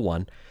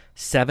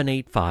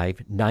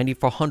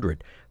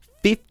 401-785-9400.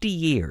 50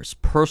 years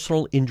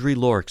personal injury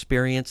law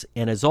experience,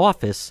 and his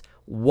office,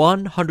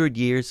 100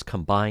 years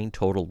combined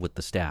total with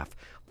the staff.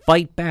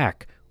 Fight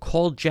back.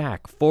 Call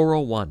Jack,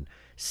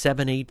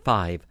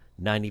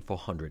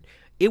 401-785-9400.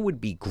 It would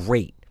be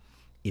great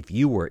if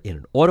you were in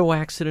an auto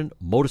accident,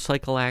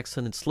 motorcycle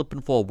accident, slip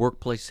and fall,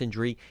 workplace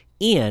injury,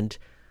 and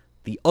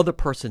the other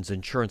person's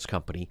insurance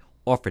company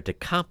offered to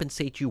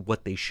compensate you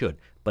what they should,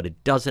 but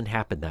it doesn't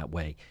happen that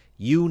way.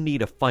 You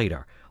need a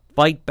fighter.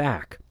 Fight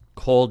back.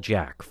 Call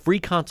Jack.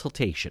 Free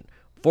consultation,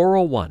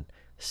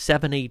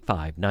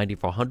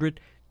 401-785-9400.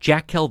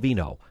 Jack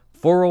Calvino,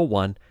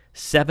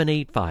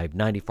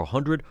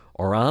 401-785-9400,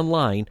 or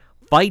online,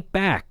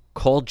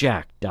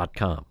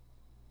 fightbackcalljack.com.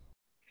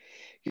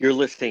 You're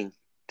listening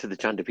to the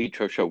John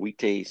DePetro Show.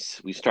 Weekdays,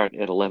 we start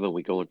at 11,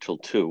 we go until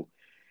 2.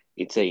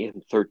 It's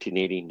AM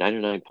 1380,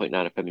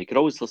 99.9 FM. You can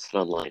always listen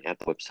online at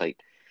the website,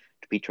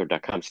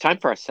 DePetro.com. It's time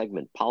for our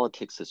segment,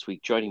 Politics This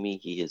Week. Joining me,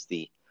 he is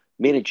the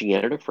managing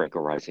editor for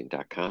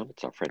EchoRising.com.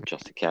 It's our friend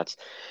Justin Katz.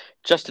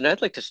 Justin,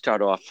 I'd like to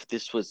start off.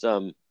 This was,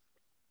 in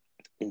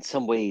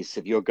some ways,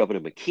 if you're Governor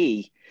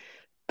McKee,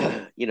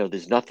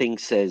 there's nothing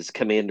says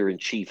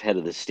commander-in-chief, head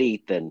of the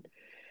state, than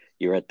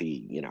you're at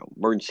the,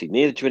 emergency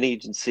management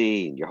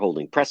agency, and you're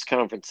holding press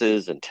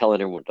conferences and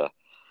telling everyone to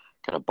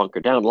kind of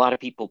bunker down. A lot of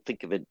people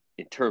think of it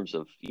in terms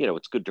of,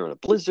 it's good during a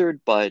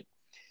blizzard, but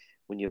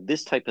when you have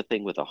this type of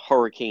thing with a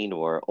hurricane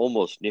or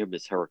almost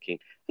near-miss hurricane,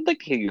 I'd like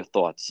to hear your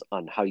thoughts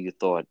on how you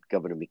thought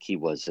Governor McKee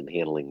was in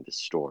handling this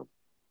storm.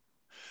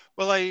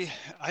 Well, I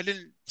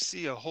didn't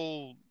see a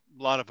whole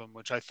lot of them,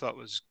 which I thought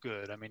was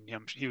good. I mean,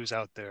 he was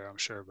out there, I'm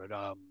sure, but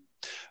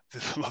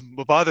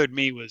what bothered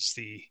me was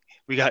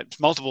we got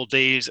multiple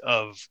days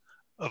of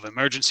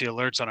emergency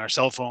alerts on our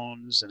cell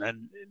phones, and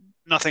then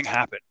nothing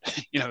happened.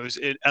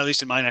 At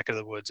least in my neck of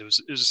the woods, it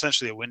was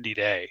essentially a windy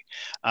day,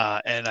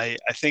 and I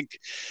think,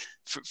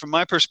 from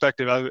my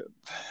perspective, I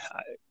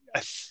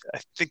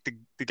think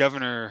the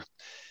governor.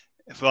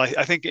 Well,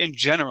 I think in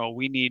general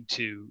we need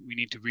to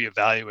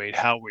reevaluate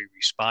how we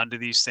respond to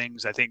these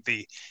things. I think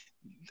I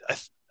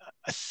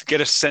get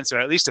a sense, or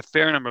at least a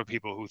fair number of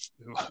people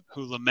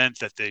who lament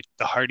that the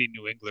hardy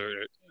New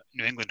Englander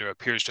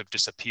appears to have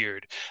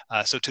disappeared.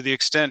 So to the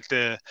extent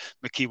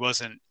McKee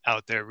wasn't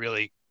out there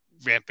really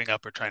ramping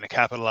up or trying to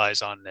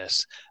capitalize on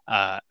this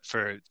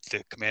for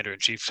the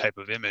commander-in-chief type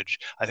of image,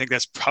 I think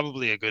that's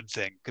probably a good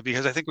thing,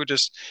 because I think we're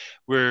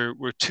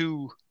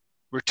too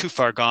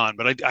far gone.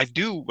 But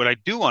what I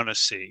do want to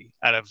see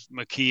out of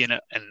McKee and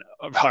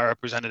our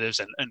representatives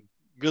and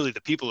really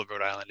the people of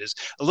Rhode Island is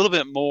a little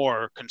bit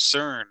more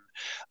concern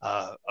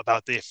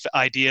about the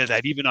idea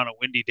that even on a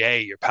windy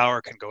day, your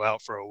power can go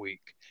out for a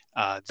week.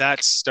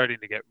 That's starting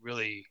to get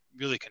really,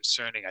 really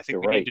concerning. I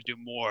think need to do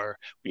more.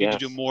 We need to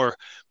do more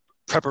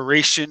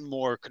preparation,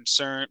 more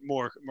concern,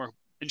 more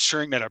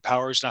ensuring that our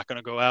power is not going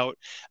to go out,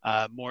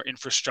 more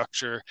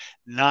infrastructure,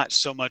 not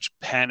so much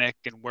panic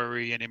and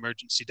worry and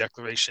emergency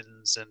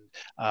declarations, and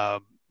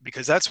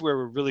because that's where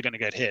we're really going to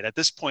get hit. At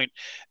this point,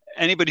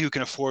 anybody who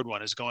can afford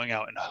one is going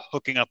out and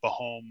hooking up a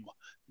home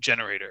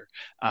generator,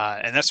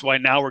 and that's why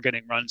now we're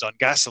getting runs on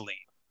gasoline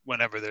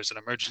whenever there's an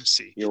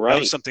emergency. You're right. That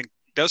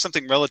was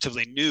something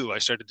relatively new. I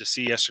started to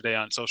see yesterday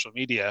on social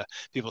media,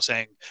 people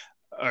saying,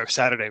 or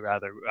Saturday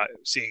rather,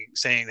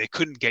 saying they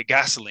couldn't get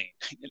gasoline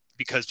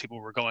because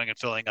people were going and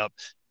filling up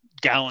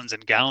gallons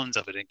and gallons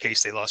of it in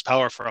case they lost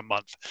power for a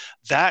month.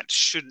 That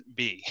shouldn't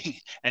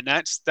be, and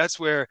that's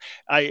where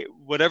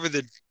whatever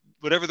the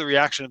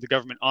reaction of the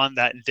government on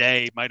that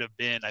day might have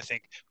been, I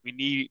think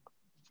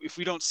if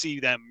we don't see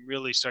them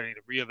really starting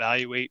to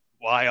reevaluate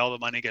why all the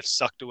money gets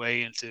sucked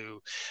away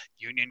into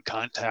union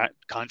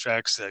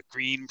contracts,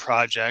 green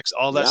projects,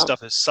 all that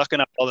stuff is sucking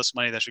up all this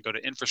money that should go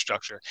to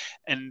infrastructure.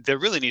 And there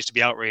really needs to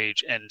be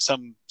outrage and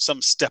some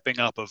stepping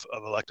up of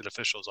elected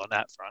officials on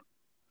that front.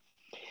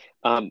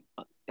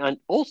 And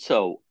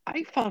also,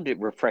 I found it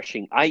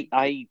refreshing.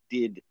 I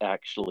did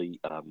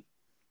actually,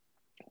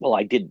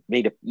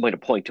 made a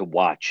point to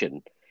watch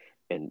and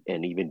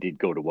even did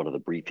go to one of the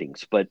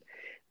briefings. But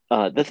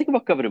the thing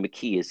about Governor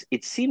McKee is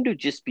it seemed to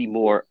just be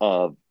more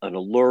of an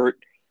alert,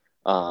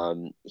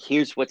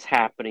 Here's what's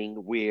happening.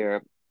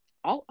 Where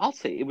I'll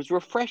say it was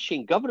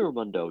refreshing. Governor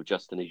Raimondo,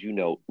 Justin, as you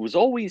know, was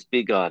always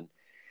big on,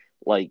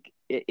 like,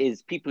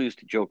 is people used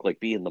to joke, like,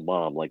 being the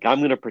mom, like, I'm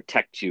going to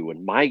protect you,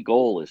 and my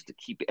goal is to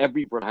keep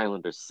every Rhode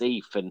Islander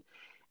safe. And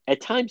at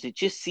times it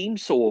just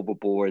seemed so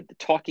overboard. The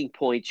talking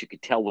points, you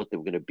could tell what they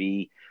were going to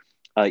be.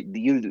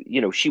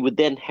 She would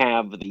then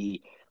have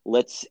the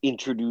let's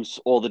introduce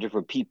all the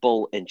different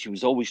people, and she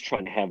was always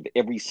trying to have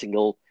every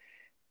single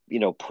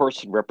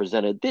person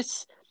represented.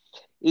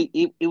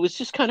 It was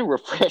just kind of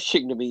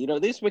refreshing to me.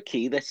 This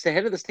McKee, that's the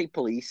head of the state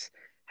police,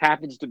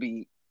 happens to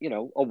be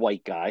a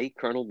white guy,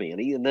 Colonel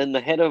Manny, and then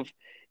the head of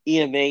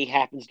EMA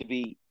happens to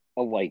be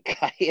a white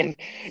guy, and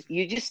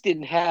you just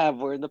didn't have,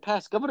 where in the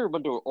past, Governor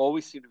Raimondo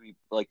always seemed to be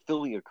like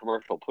filming a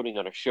commercial, putting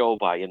on a show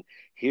by, and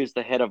here's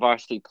the head of our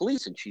state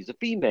police, and she's a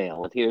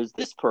female, and here's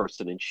this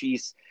person, and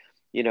she's,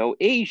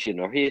 Asian,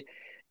 or he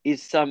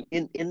is some,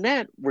 in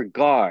that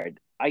regard,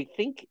 I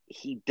think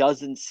he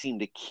doesn't seem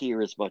to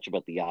care as much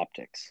about the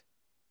optics.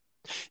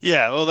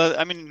 Yeah, well,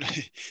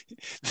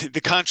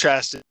 the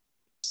contrast is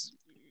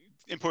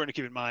important to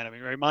keep in mind. I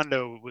mean,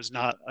 Raimondo was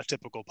not a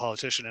typical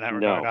politician in that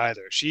regard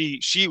either.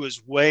 She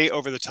was way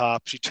over the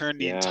top. She turned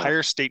the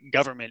entire state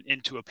government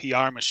into a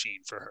PR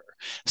machine for her.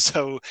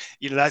 So,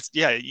 you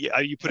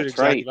put it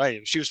exactly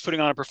right. She was putting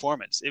on a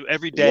performance.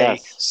 Every day,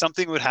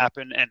 something would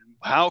happen, and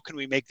how can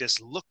we make this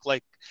look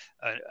like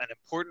an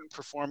important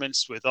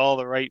performance with all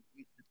the right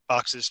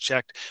boxes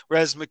checked?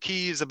 Whereas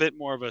McKee is a bit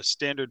more of a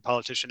standard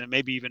politician, and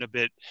maybe even a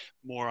bit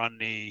more on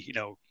the,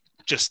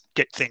 just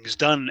get things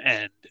done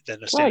end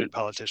than a standard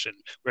politician,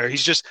 where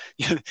he's just,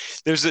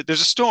 there's a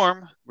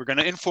storm. We're going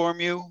to inform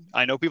you.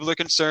 I know people are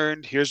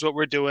concerned. Here's what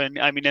we're doing.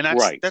 I mean, and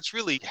that's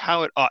really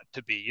how it ought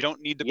to be. You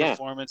don't need the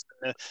performance.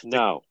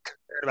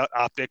 About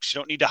optics. You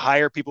don't need to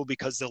hire people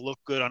because they'll look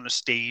good on a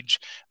stage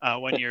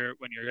when you're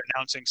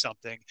announcing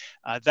something.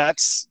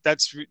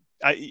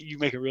 You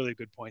make a really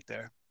good point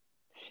there.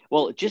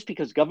 Well, just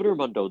because Governor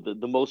Raimondo,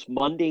 the most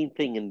mundane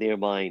thing in their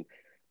mind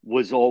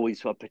was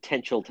always a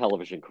potential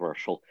television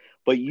commercial.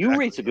 But you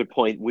raise a good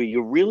point where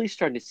you're really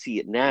starting to see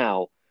it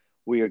now,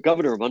 where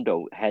Governor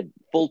Raimondo had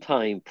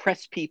full-time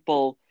press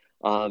people.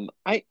 I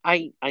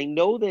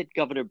know that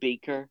Governor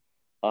Baker,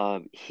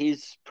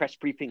 his press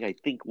briefing, I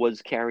think,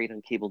 was carried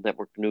on cable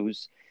network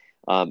news.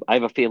 I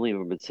have a family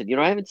member that said,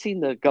 I haven't seen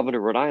the governor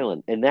of Rhode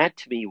Island. And that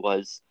to me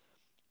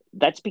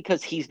that's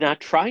because he's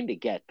not trying to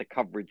get the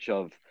coverage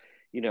of,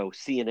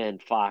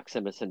 CNN, Fox,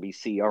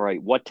 MSNBC. All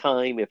right, what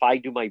time? If I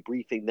do my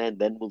briefing, then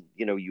we'll,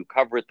 you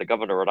cover it, the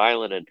governor of Rhode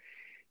Island. And,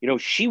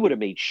 she would have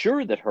made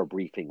sure that her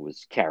briefing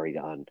was carried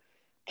on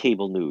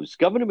cable news.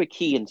 Governor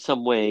McKee, in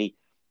some way,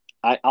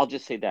 I'll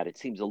just say that it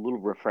seems a little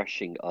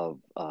refreshing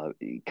of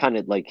kind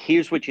of like,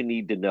 here's what you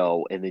need to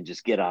know, and then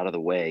just get out of the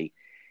way.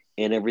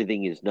 And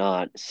everything is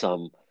not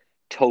some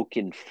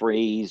token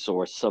phrase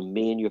or some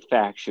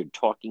manufactured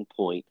talking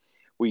point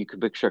where you could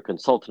picture a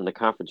consultant in the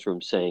conference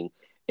room saying,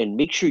 and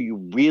make sure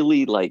you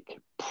really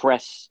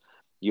press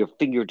your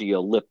finger to your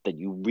lip that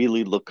you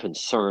really look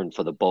concerned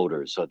for the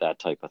voters, or that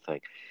type of thing.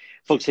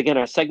 Folks, again,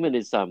 our segment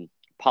is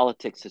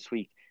politics this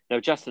week. Now,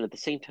 Justin, at the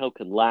same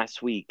token,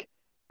 last week,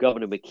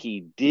 Governor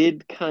McKee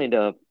did kind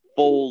of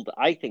fold,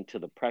 I think, to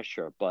the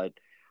pressure. But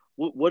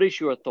what is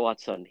your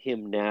thoughts on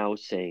him now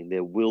saying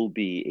there will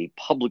be a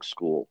public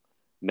school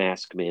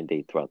mask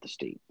mandate throughout the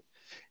state?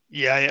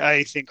 Yeah,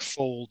 I think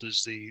fold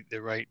is the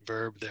right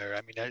verb there.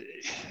 I mean,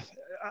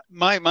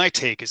 my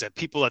take is that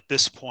people at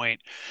this point,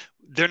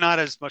 they're not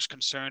as much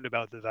concerned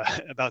about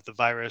the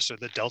virus or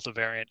the Delta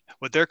variant.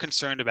 What they're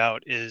concerned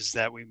about is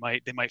that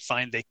they might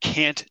find they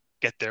can't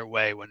get their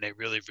way when they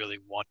really, really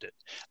want it.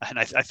 And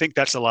I think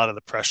that's a lot of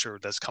the pressure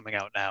that's coming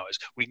out now is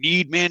we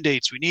need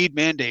mandates.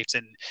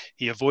 And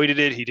he avoided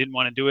it. He didn't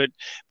want to do it.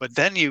 But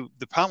then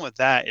the problem with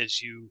that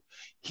is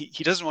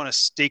he doesn't want to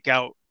stake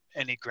out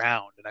any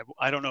ground. And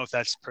I don't know if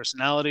that's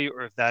personality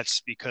or if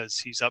that's because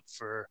he's up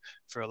for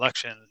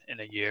election in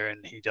a year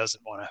and he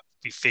doesn't want to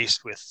be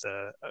faced with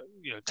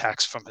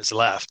attacks from his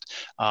left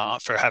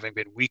for having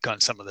been weak on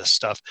some of this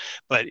stuff.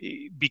 But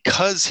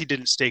because he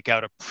didn't stake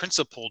out a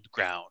principled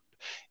ground,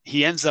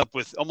 he ends up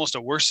with almost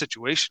a worse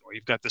situation where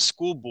you've got the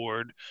school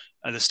board,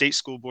 the state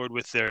school board,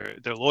 with their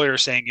lawyer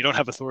saying you don't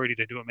have authority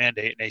to do a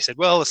mandate. And they said,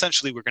 well,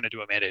 essentially, we're going to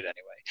do a mandate anyway.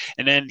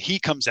 And then he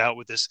comes out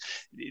with this,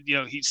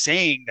 he's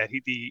saying that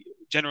the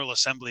General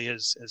Assembly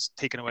has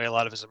taken away a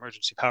lot of his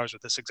emergency powers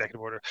with this executive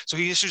order. So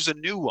he issues a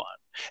new one.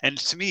 And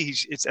to me,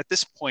 it's at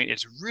this point,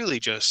 it's really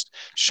just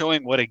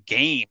showing what a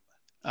game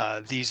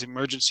these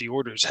emergency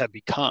orders have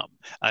become.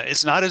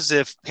 It's not as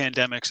if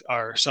pandemics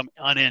are some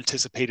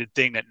unanticipated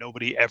thing that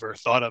nobody ever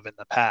thought of in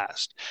the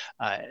past.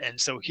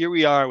 And so here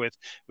we are with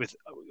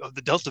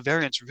the Delta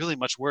variant's really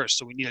much worse.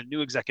 So we need a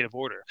new executive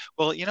order.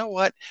 Well, you know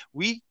what?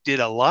 We did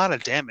a lot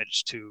of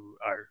damage to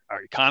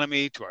our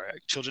economy, to our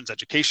children's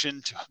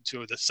education,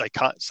 to the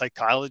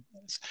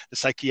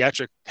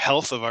psychiatric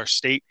health of our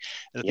state,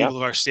 and the people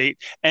of our state.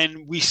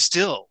 And we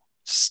still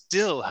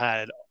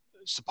had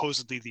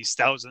supposedly these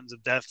thousands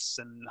of deaths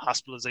and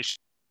hospitalizations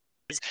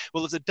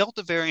Well, if the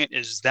Delta variant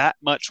is that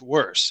much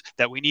worse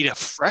that we need a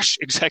fresh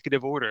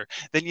executive order,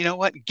 then you know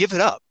what? Give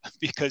it up,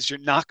 because you're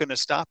not going to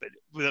stop it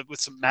with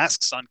some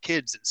masks on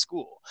kids in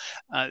school.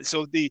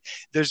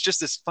 There's just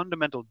this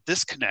fundamental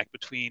disconnect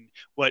between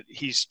what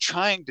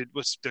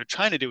they're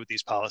trying to do with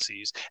these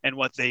policies and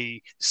what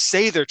they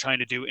say they're trying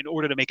to do in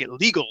order to make it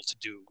legal to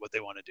do what they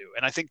want to do.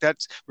 And I think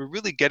we're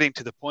really getting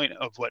to the point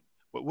of what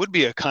would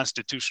be a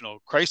constitutional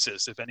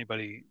crisis if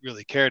anybody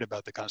really cared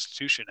about the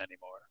Constitution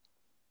anymore.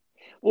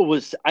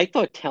 Well, I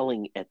thought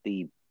telling at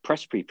the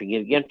press briefing,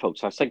 and again,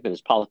 folks, our segment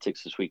is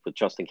Politics This Week with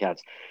Justin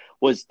Katz,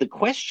 was the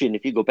question,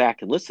 if you go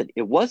back and listen,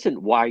 it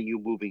wasn't why are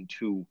you moving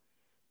to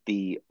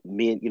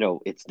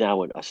it's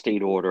now a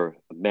state order,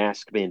 a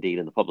mask mandate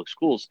in the public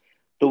schools.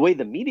 The way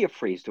the media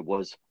phrased it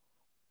was,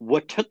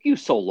 what took you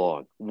so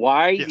long?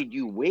 Why did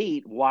you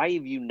wait? Why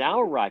have you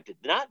now arrived at,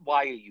 not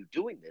why are you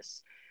doing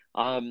this?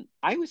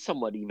 I was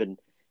somewhat even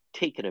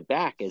taken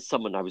aback as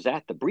someone, I was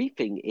at the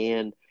briefing,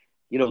 and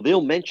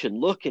they'll mention,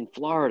 look, in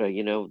Florida,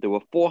 there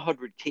were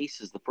 400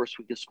 cases the first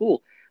week of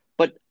school,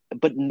 but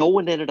no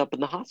one ended up in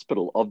the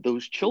hospital of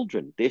those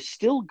children. They're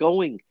still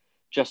going,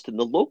 just in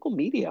the local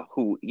media,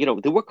 who,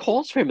 there were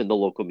calls for him in the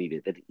local media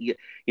that,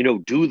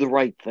 do the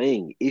right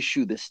thing,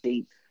 issue the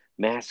state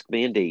mask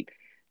mandate.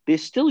 They're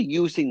still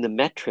using the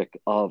metric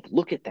of,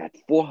 look at that,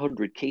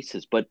 400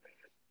 cases, but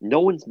no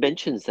one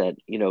mentions that,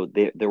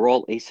 they're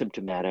all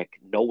asymptomatic.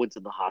 No one's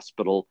in the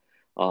hospital.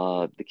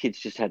 The kids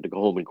just had to go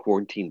home and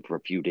quarantine for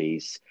a few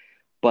days.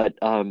 But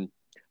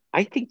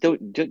I think,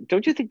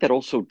 don't you think that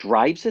also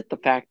drives it? The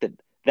fact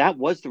that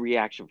was the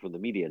reaction from the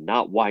media,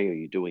 not why are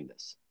you doing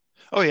this?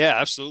 Oh yeah,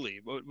 absolutely.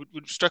 What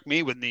struck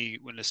me when the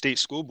state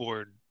school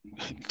board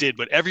did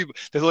what the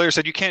lawyer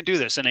said, you can't do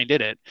this, and they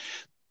did it.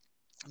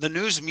 The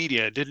news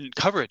media didn't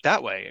cover it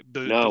that way.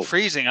 The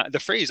phrase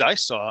I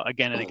saw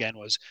again and again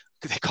was,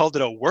 they called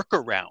it a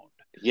workaround.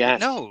 Yeah.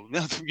 No,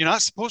 you're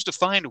not supposed to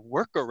find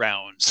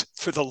workarounds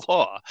for the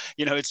law.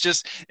 It's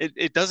just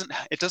it doesn't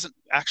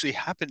actually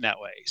happen that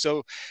way.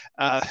 So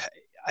I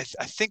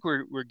think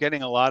we're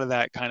getting a lot of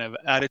that kind of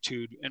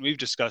attitude, and we've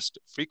discussed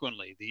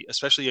frequently,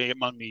 especially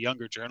among the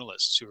younger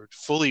journalists who are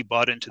fully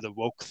bought into the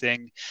woke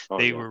thing.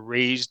 They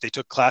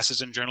took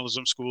classes in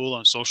journalism school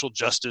on social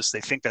justice.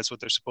 They think that's what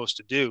they're supposed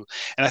to do.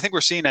 And I think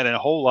we're seeing that in a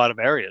whole lot of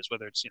areas,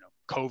 whether it's,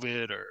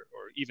 COVID or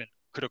even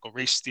critical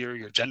race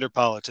theory or gender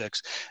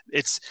politics.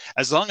 It's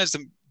as long as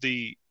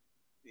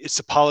it's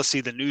a policy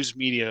the news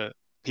media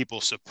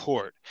people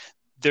support,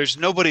 there's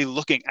nobody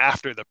looking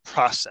after the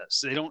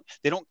process.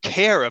 They don't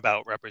care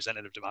about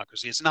representative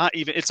democracy.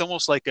 It's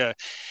almost like a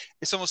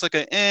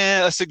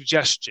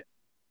suggestion.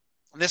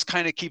 And this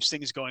kind of keeps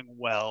things going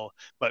well,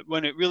 but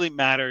when it really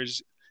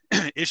matters,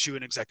 issue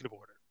an executive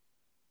order.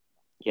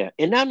 Yeah,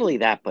 and not only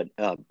that, but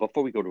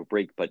before we go to a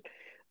break, but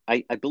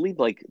I believe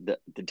like the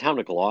town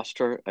of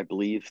Gloucester, I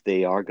believe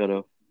they are going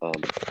to,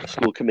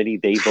 school committee,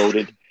 they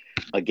voted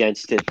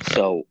against it.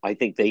 So I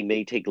think they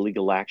may take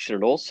legal action.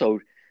 And also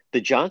the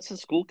Johnson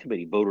School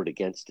Committee voted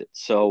against it.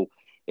 So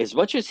as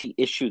much as he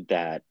issued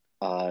that,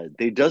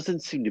 there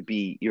doesn't seem to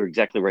be, you're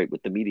exactly right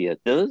with the media,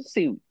 there doesn't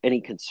seem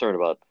any concern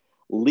about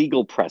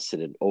legal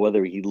precedent or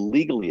whether he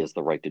legally has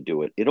the right to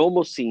do it. It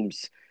almost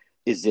seems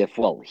as if,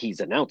 well, he's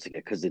announcing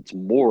it because it's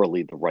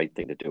morally the right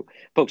thing to do.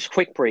 Folks,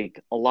 quick break,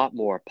 a lot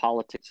more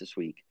Politics This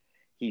Week.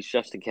 He's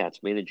Justin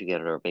Katz, managing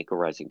editor of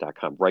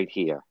MacoRising.com, right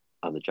here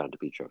on the John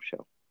DePietro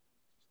Show.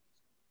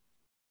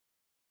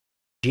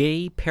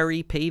 J.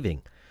 Perry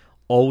Paving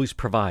always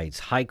provides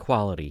high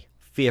quality,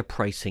 fair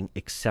pricing,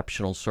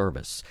 exceptional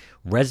service.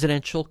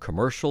 Residential,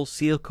 commercial,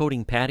 seal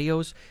coating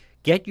patios.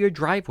 Get your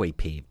driveway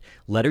paved.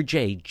 Letter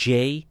J,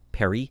 J.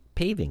 Perry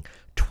Paving.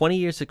 20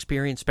 years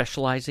experience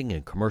specializing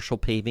in commercial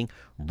paving,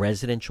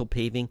 residential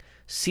paving,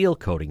 seal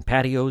coating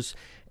patios,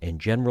 and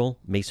general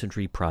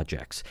masonry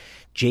projects.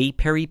 J.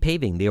 Perry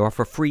Paving, they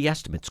offer free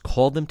estimates.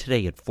 Call them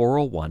today at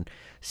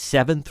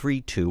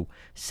 401-732-1730.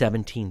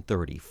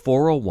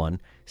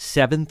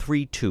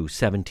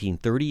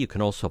 401-732-1730. You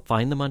can also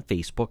find them on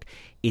Facebook.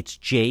 It's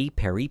J.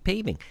 Perry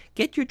Paving.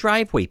 Get your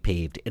driveway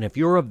paved, and if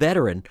you're a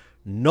veteran,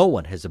 no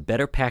one has a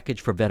better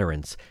package for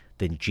veterans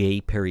than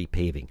J. Perry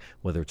Paving.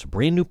 Whether it's a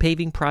brand new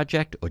paving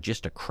project or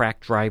just a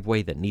cracked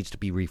driveway that needs to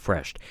be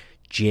refreshed,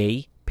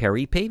 J.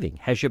 Perry Paving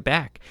has your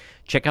back.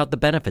 Check out the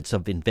benefits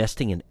of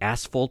investing in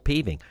asphalt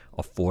paving.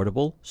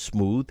 Affordable,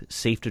 smooth,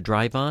 safe to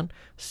drive on,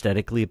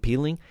 aesthetically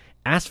appealing.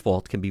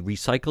 Asphalt can be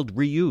recycled,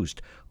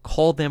 reused.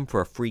 Call them for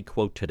a free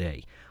quote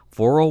today.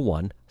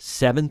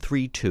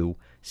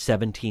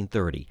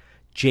 401-732-1730.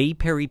 J.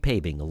 Perry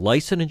Paving, a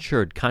licensed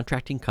insured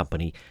contracting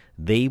company.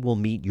 They will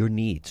meet your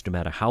needs no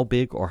matter how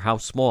big or how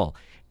small.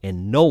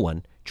 And no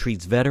one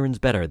treats veterans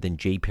better than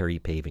J. Perry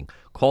Paving.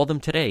 Call them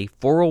today,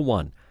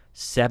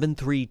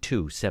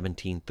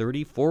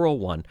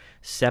 401-732-1730,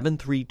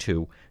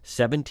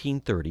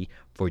 401-732-1730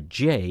 for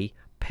J.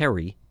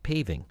 Perry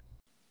Paving.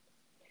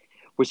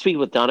 We're speaking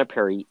with Donna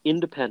Perry,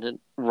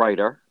 independent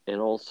writer and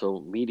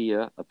also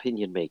media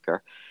opinion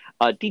maker.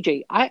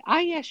 DJ,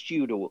 I asked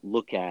you to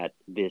look at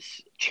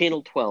this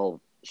Channel 12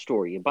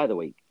 story. And by the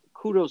way,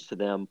 kudos to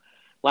them.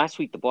 last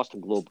week the Boston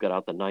Globe got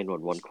out the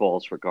 911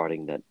 calls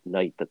regarding that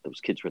night that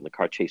those kids were in the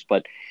car chase.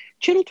 But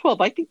Channel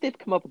 12, I think they've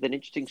come up with an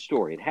interesting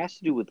story. It has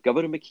to do with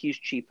Governor McKee's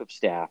chief of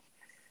staff,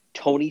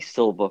 Tony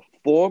Silva,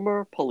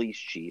 former police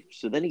chief.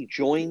 So then he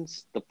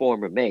joins the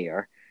former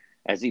mayor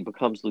as he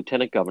becomes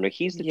lieutenant governor.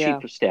 He's the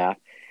chief of staff.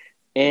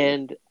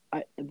 And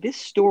this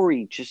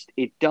story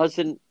it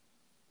doesn't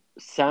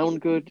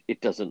sound good.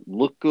 It doesn't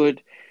look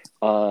good.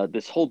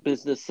 This whole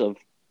business of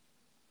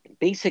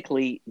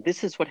basically,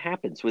 this is what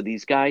happens when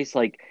these guys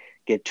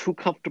get too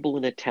comfortable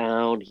in a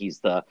town. He's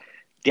the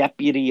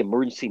deputy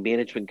emergency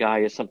management guy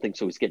or something,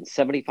 so he's getting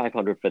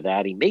 $7,500 for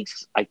that. He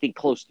makes, I think,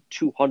 close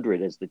to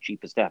 $200 as the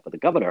chief of staff of the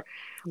governor.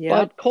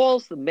 But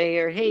calls the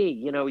mayor, hey,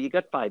 you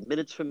got 5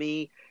 minutes for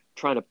me,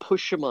 trying to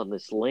push him on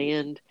this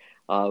land.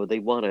 They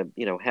want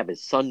to, have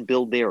his son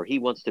build there, or he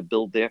wants to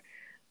build there.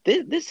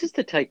 This is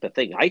the type of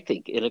thing, I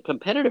think, in a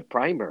competitive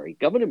primary,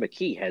 Governor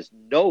McKee has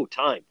no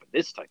time for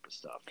this type of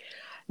stuff.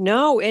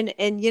 No, and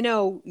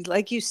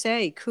like you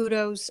say,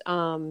 kudos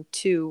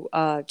to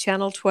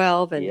Channel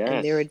 12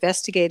 and their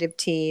investigative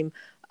team,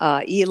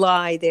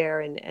 Eli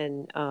there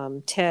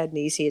and Ted,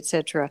 Nisi,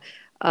 etc.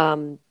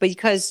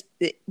 Because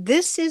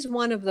this is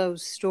one of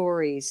those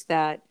stories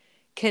that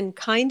can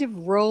kind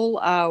of roll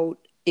out.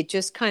 It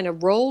just kind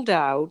of rolled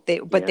out,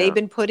 but they've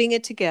been putting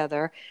it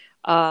together.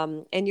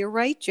 And you're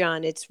right,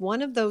 John. It's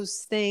one of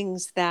those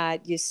things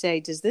that you say,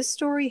 does this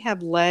story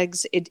have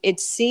legs? It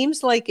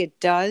seems like it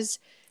does.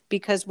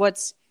 Because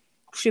what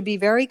should be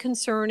very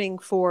concerning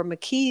for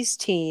McKee's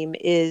team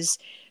is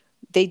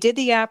they did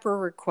the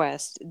APRA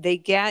request. They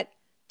get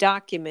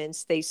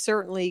documents. They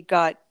certainly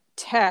got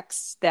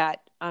texts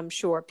that I'm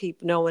sure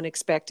no one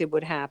expected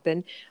would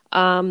happen.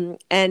 And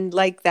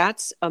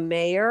that's a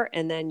mayor,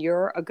 and then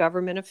you're a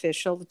government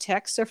official. The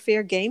texts are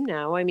fair game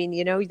now. I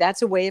mean,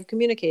 that's a way of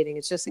communicating.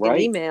 It's just like an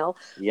email.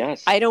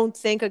 Yes. I don't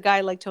think a guy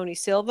like Tony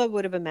Silva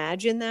would have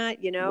imagined that,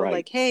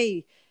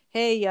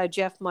 hey,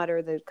 Jeff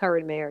Mutter, the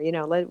current mayor,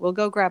 we'll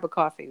go grab a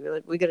coffee.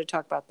 We got to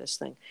talk about this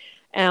thing.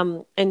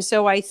 And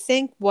so I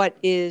think what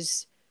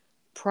is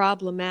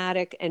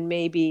problematic and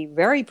maybe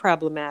very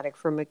problematic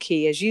for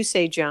McKee, as you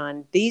say,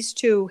 John, these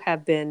two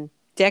have been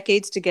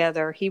decades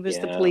together. He was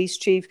the police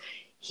chief.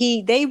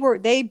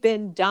 They've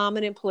been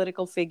dominant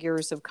political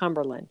figures of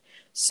Cumberland.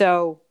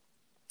 So,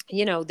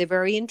 they're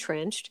very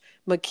entrenched.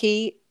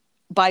 McKee,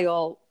 by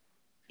all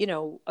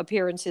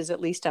appearances,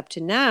 at least up to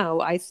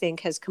now, I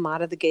think has come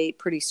out of the gate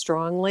pretty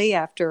strongly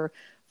after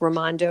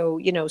Raimondo,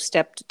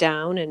 stepped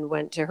down and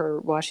went to her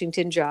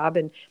Washington job.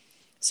 And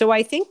so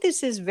I think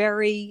this is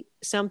very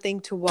something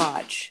to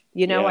watch.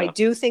 I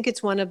do think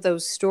it's one of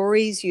those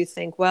stories you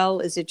think, well,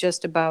 is it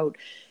just about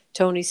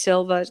Tony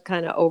Silva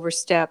kind of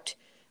overstepped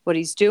what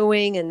he's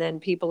doing? And then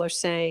people are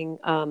saying,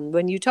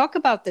 when you talk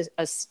about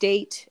a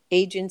state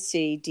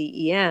agency,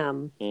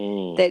 DEM,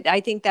 that I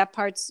think that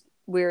part's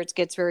where it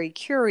gets very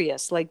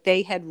curious. Like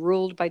they had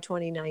ruled by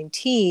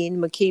 2019,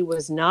 McKee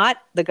was not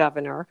the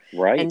governor,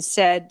 and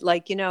said,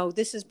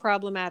 this is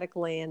problematic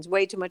lands,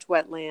 way too much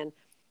wetland.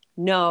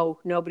 No,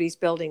 nobody's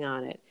building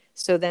on it.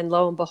 So then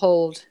lo and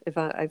behold, if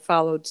I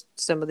followed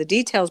some of the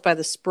details, by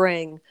the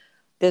spring,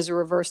 there's a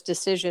reverse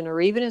decision,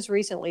 or even as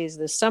recently as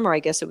this summer, I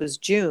guess it was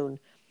June.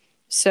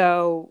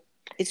 So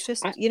it's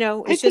just,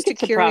 it's just a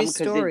curious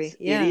story.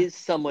 It is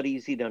somewhat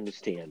easy to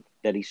understand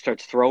that he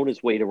starts throwing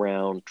his weight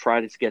around,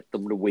 try to get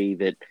them to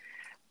waive it.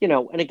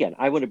 And again,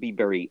 I want to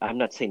be I'm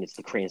not saying it's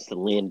the Cranston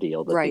land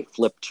deal that they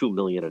flip $2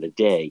 million in a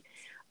day.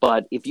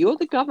 But if you're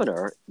the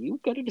governor,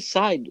 you've got to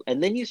decide.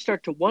 And then you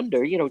start to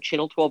wonder,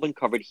 Channel 12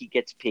 uncovered he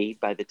gets paid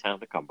by the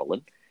town of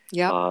Cumberland.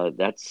 Yeah,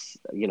 that's,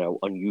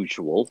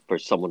 unusual for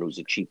someone who's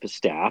a chief of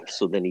staff.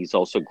 So then he's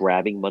also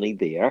grabbing money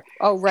there.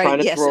 Oh, right.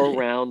 Trying to throw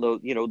around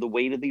the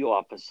weight of the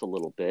office a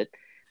little bit.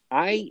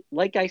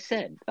 Like I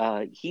said,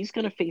 he's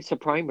going to face a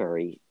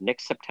primary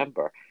next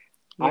September.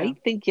 Yeah. I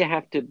think you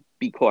have to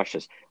be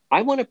cautious.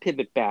 I want to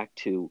pivot back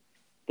to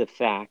the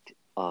fact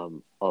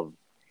of,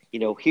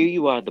 here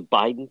you are, the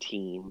Biden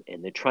team,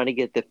 and they're trying to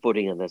get their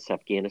footing on this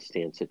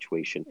Afghanistan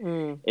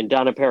situation. And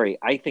Donna Perry,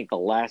 I think the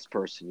last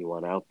person you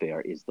want out there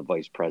is the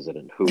vice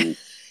president, who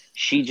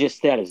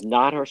that is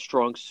not her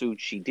strong suit.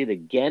 She did,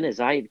 again,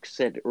 as I had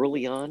said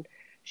early on,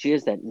 she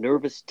has that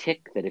nervous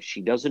tick that if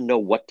she doesn't know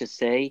what to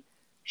say,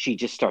 she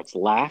just starts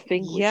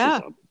laughing, which is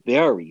a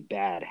very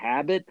bad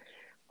habit.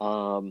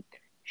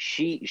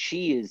 She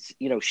is,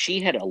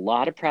 she had a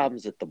lot of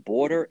problems at the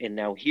border, and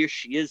now here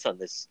she is on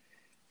this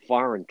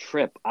foreign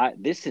trip.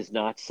 This is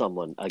not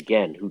someone,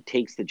 again, who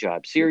takes the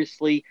job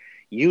seriously.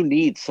 You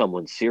need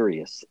someone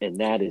serious, and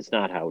that is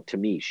not how, to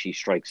me, she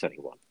strikes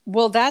anyone.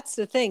 Well, that's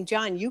the thing,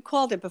 John. You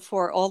called it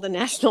before all the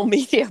national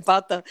media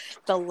about the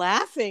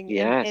laughing,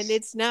 and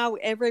it's now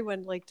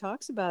everyone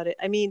talks about it.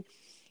 I mean,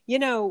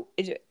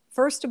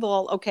 first of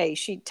all, okay,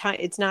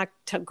 it's not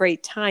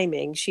great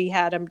timing. She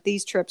had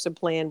these trips are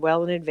planned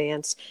well in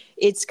advance.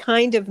 It's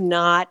kind of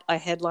not a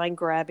headline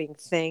grabbing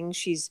thing.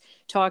 She's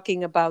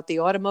talking about the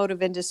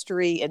automotive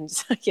industry and,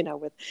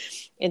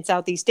 in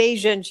Southeast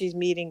Asia, and she's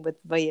meeting with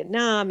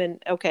Vietnam.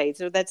 And okay,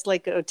 so that's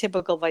like a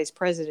typical vice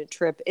president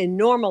trip in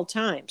normal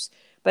times.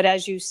 But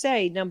as you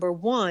say, number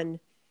one,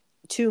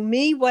 to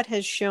me, what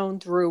has shown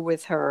through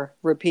with her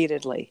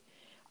repeatedly,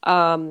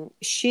 and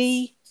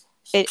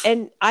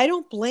I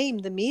don't blame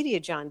the media,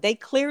 John. They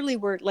clearly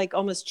were like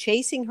almost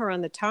chasing her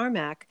on the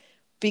tarmac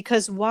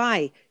because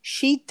why?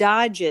 She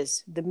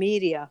dodges the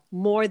media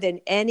more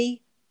than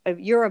any.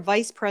 You're a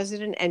vice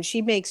president and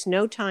she makes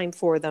no time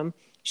for them.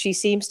 She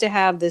seems to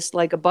have this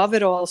like above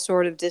it all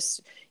sort of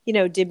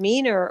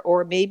demeanor,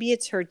 or maybe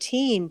it's her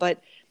team, but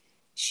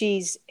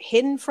she's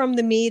hidden from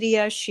the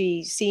media.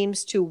 She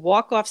seems to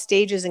walk off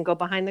stages and go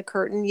behind the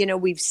curtain.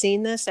 We've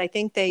seen this. I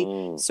think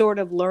they sort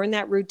of learned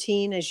that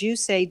routine, as you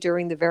say,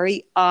 during the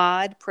very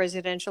odd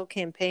presidential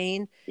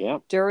campaign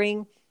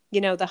during,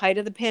 the height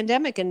of the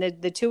pandemic. And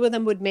the two of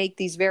them would make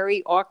these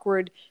very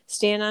awkward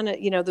stand on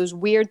those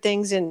weird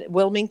things in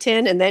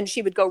Wilmington. And then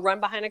she would go run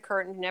behind a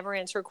curtain, never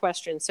answer a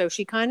question. So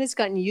she kind of has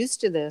gotten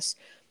used to this.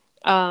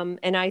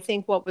 And I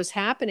think what was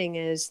happening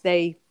is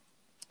they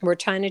were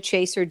trying to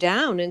chase her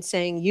down and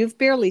saying, you've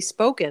barely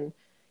spoken.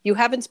 You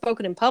haven't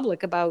spoken in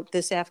public about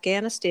this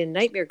Afghanistan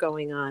nightmare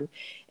going on.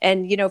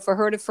 And, for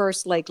her to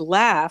first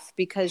laugh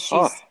because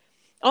she's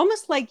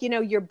almost like,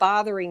 you're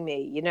bothering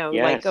me,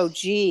 like, oh,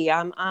 gee,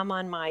 I'm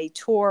on my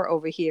tour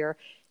over here.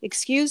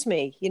 Excuse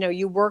me,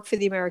 you work for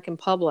the American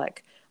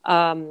public.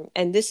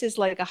 And this is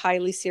like a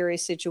highly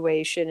serious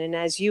situation. And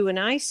as you and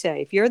I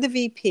say, if you're the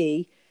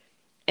VP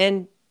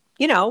and,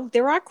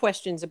 there are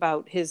questions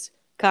about his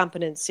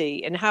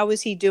competency and how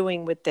is he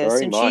doing with this?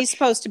 Very and much. She's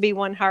supposed to be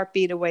one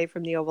heartbeat away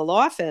from the Oval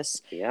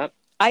Office. Yep.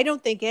 I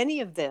don't think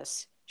any of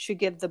this should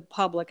give the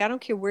public, I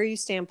don't care where you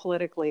stand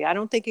politically, I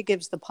don't think it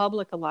gives the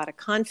public a lot of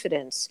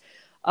confidence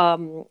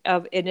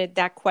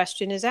that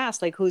question is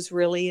asked, like who's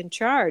really in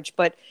charge.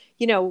 But,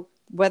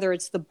 whether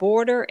it's the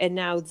border and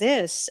now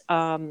this,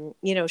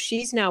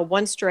 she's now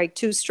one strike,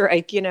 two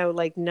strike,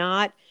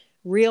 not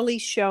really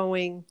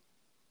showing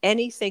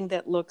anything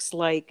that looks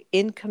like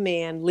in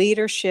command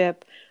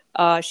leadership.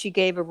 She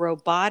gave a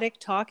robotic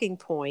talking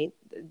point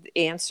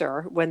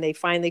answer when they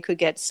finally could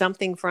get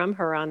something from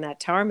her on that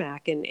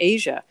tarmac in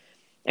Asia.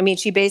 I mean,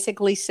 she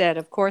basically said,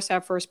 of course,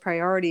 our first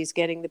priority is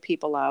getting the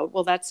people out.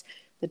 Well, that's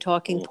the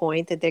talking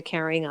point that they're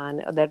carrying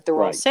on, that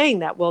they're all saying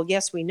that. Well,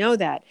 yes, we know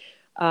that.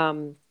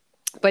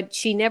 But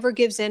she never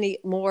gives any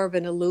more of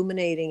an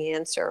illuminating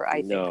answer,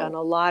 I think, on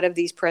a lot of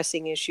these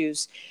pressing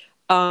issues.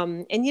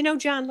 And,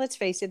 John, let's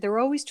face it, they're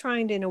always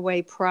trying to, in a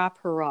way, prop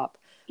her up.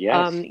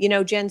 Yes.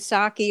 Jen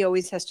Psaki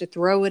always has to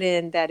throw it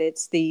in that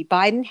it's the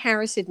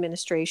Biden-Harris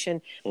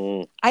administration.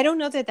 I don't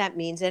know that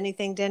means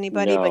anything to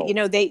anybody,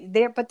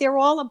 but they're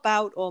all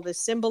about all the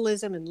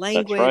symbolism and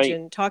language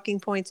and talking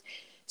points.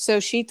 So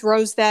she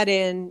throws that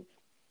in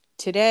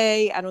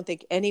today. I don't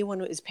think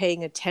anyone is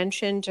paying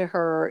attention to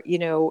her,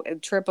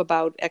 trip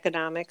about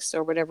economics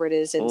or whatever it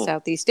is in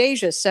Southeast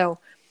Asia. So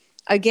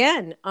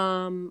again,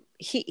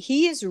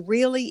 he is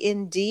really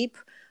in deep.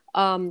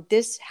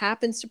 This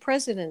happens to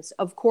presidents.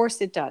 Of course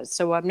it does.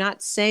 So I'm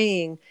not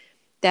saying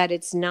that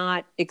it's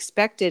not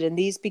expected. And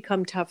these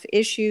become tough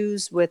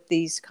issues with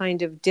these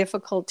kind of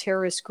difficult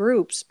terrorist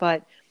groups.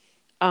 But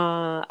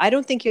I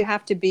don't think you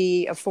have to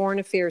be a foreign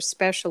affairs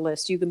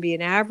specialist. You can be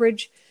an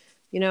average,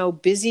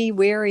 busy,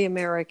 wary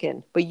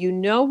American. But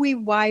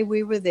why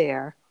we were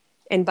there.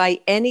 And by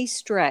any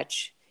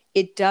stretch,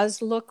 it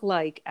does look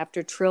like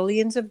after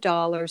trillions of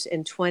dollars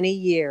in 20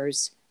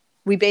 years,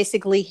 we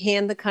basically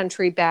hand the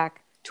country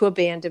back to a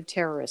band of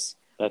terrorists.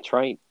 That's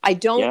right. I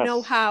don't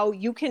know how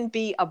you can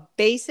be a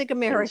basic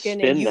American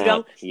and you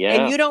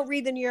don't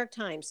read the New York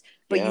Times,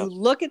 but you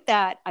look at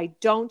that. I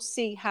don't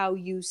see how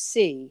you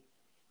see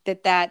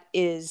that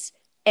is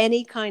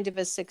any kind of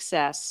a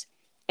success.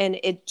 And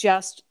it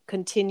just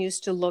continues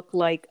to look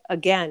like,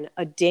 again,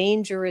 a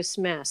dangerous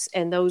mess.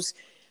 And those,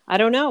 I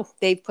don't know,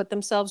 they've put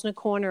themselves in a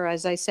corner.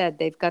 As I said,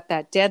 they've got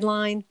that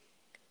deadline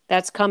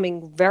that's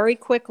coming very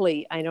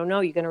quickly. I don't know.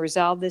 You're going to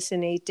resolve this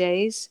in 8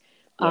 days.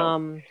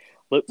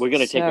 Look, we're going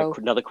to take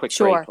another quick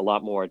break. A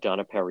lot more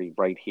Donna Perry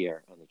right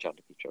here on the John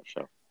DePetro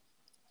Show.